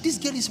that this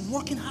girl is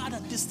working hard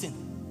at this thing.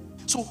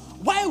 So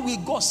why will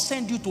God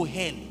send you to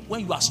hell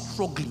when you are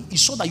struggling?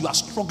 It's so that you are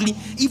struggling,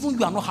 even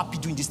you are not happy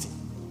doing this thing.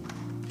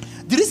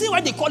 The reason why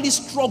they call it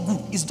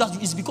struggle is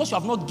because you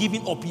have not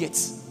given up yet.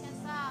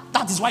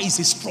 That is why it's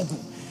a struggle.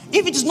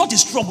 If it is not a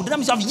struggle, then that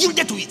means you have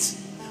yielded to it.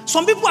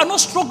 Some people are not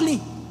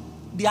struggling,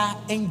 they are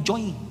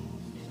enjoying.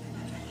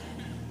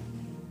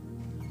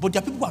 But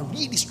there are people who are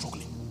really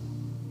struggling.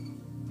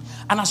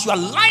 And as you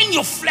align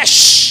your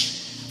flesh,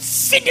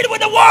 feed it with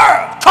the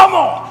word. Come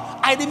on.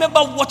 I remember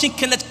watching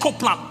Kenneth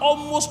Copeland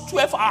almost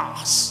 12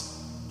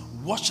 hours.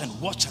 Watch. So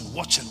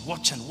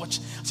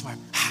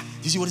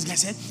you see what this guy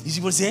said? You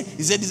see what he said?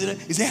 He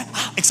said,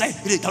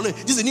 excited.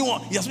 This is a new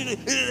one. He has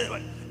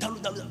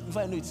download.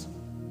 Before I know it,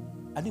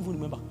 I didn't even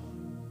remember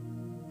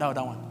that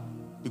one.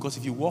 Because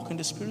if you walk in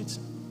the spirit,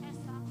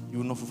 you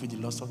will not fulfill the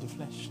lust of the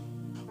flesh.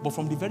 But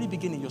from the very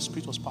beginning, your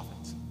spirit was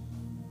perfect.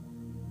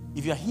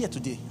 If you are here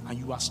today and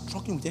you are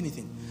struggling with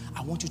anything,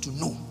 I want you to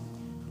know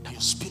that your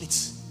spirit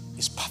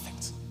is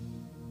perfect.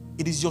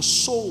 It is your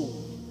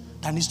soul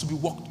that needs to be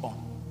worked on.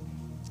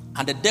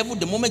 And the devil,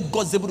 the moment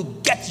God's able to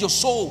get your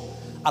soul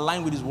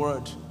aligned with his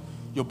word,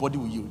 your body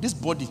will yield. This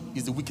body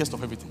is the weakest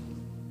of everything.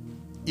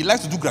 It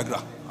likes to do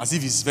gra-gra as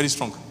if it's very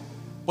strong.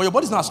 But your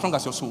body is not as strong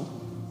as your soul.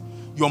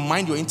 Your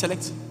mind, your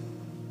intellect.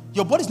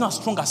 Your body is not as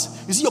strong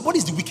as... You see, your body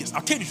is the weakest.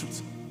 I'll tell you the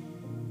truth.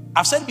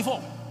 I've said it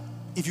before.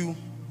 If you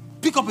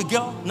pick up a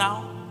girl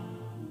now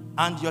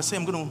and you're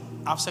saying, I'm going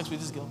to have sex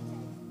with this girl.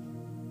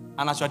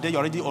 And as you're there,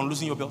 you're already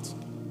unloosening your belt.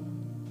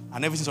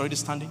 And everything's already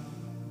standing.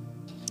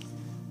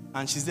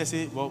 And she's there,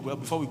 say, well,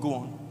 before we go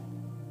on,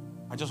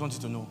 I just want you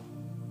to know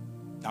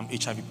I'm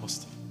HIV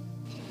positive.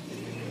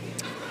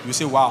 You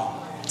say,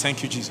 wow,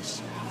 thank you,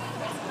 Jesus.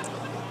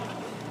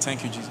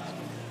 Thank you, Jesus.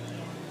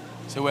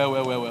 Say,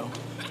 well.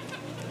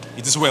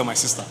 It is well, my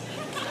sister.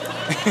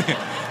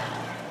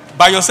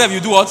 By yourself, you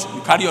do what?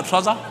 You carry your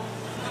trouser.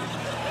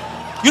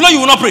 You know you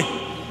will not pray.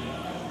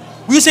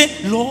 Will you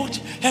say, Lord,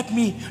 help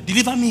me,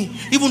 deliver me?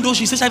 Even though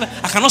she says,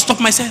 I cannot stop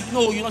myself.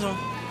 No, you're not.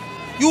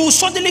 You will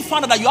suddenly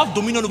find out that you have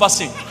dominion over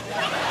sin.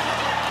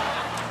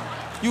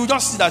 You will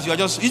just see that you are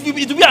just, it will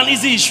be an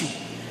easy issue.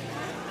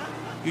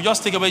 You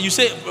just take away, you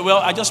say, well,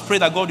 I just pray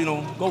that God,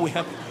 God will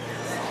help you.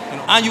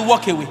 And you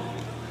walk away.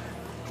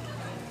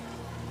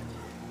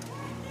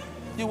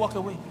 You walk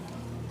away.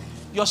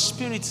 Your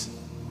spirit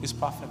is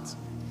perfect.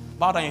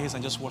 Bow down your heads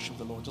and just worship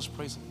the Lord. Just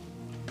praise Him.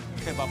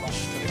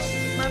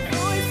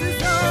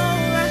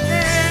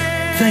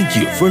 Thank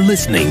you for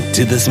listening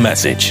to this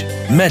message.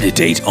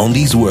 Meditate on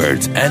these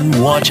words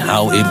and watch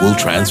how it will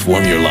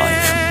transform your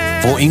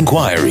life. For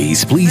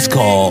inquiries, please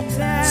call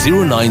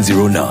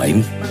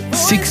 0909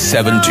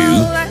 672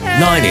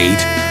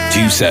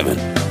 9827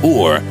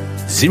 or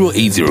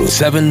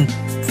 0807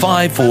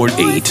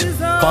 548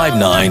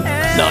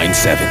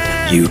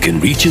 5997. You can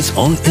reach us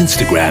on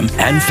Instagram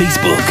and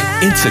Facebook.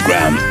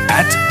 Instagram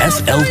at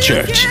SL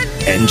Church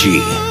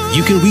NG.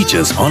 You can reach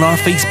us on our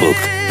Facebook.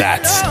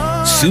 That's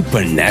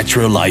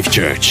Supernatural Life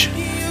Church.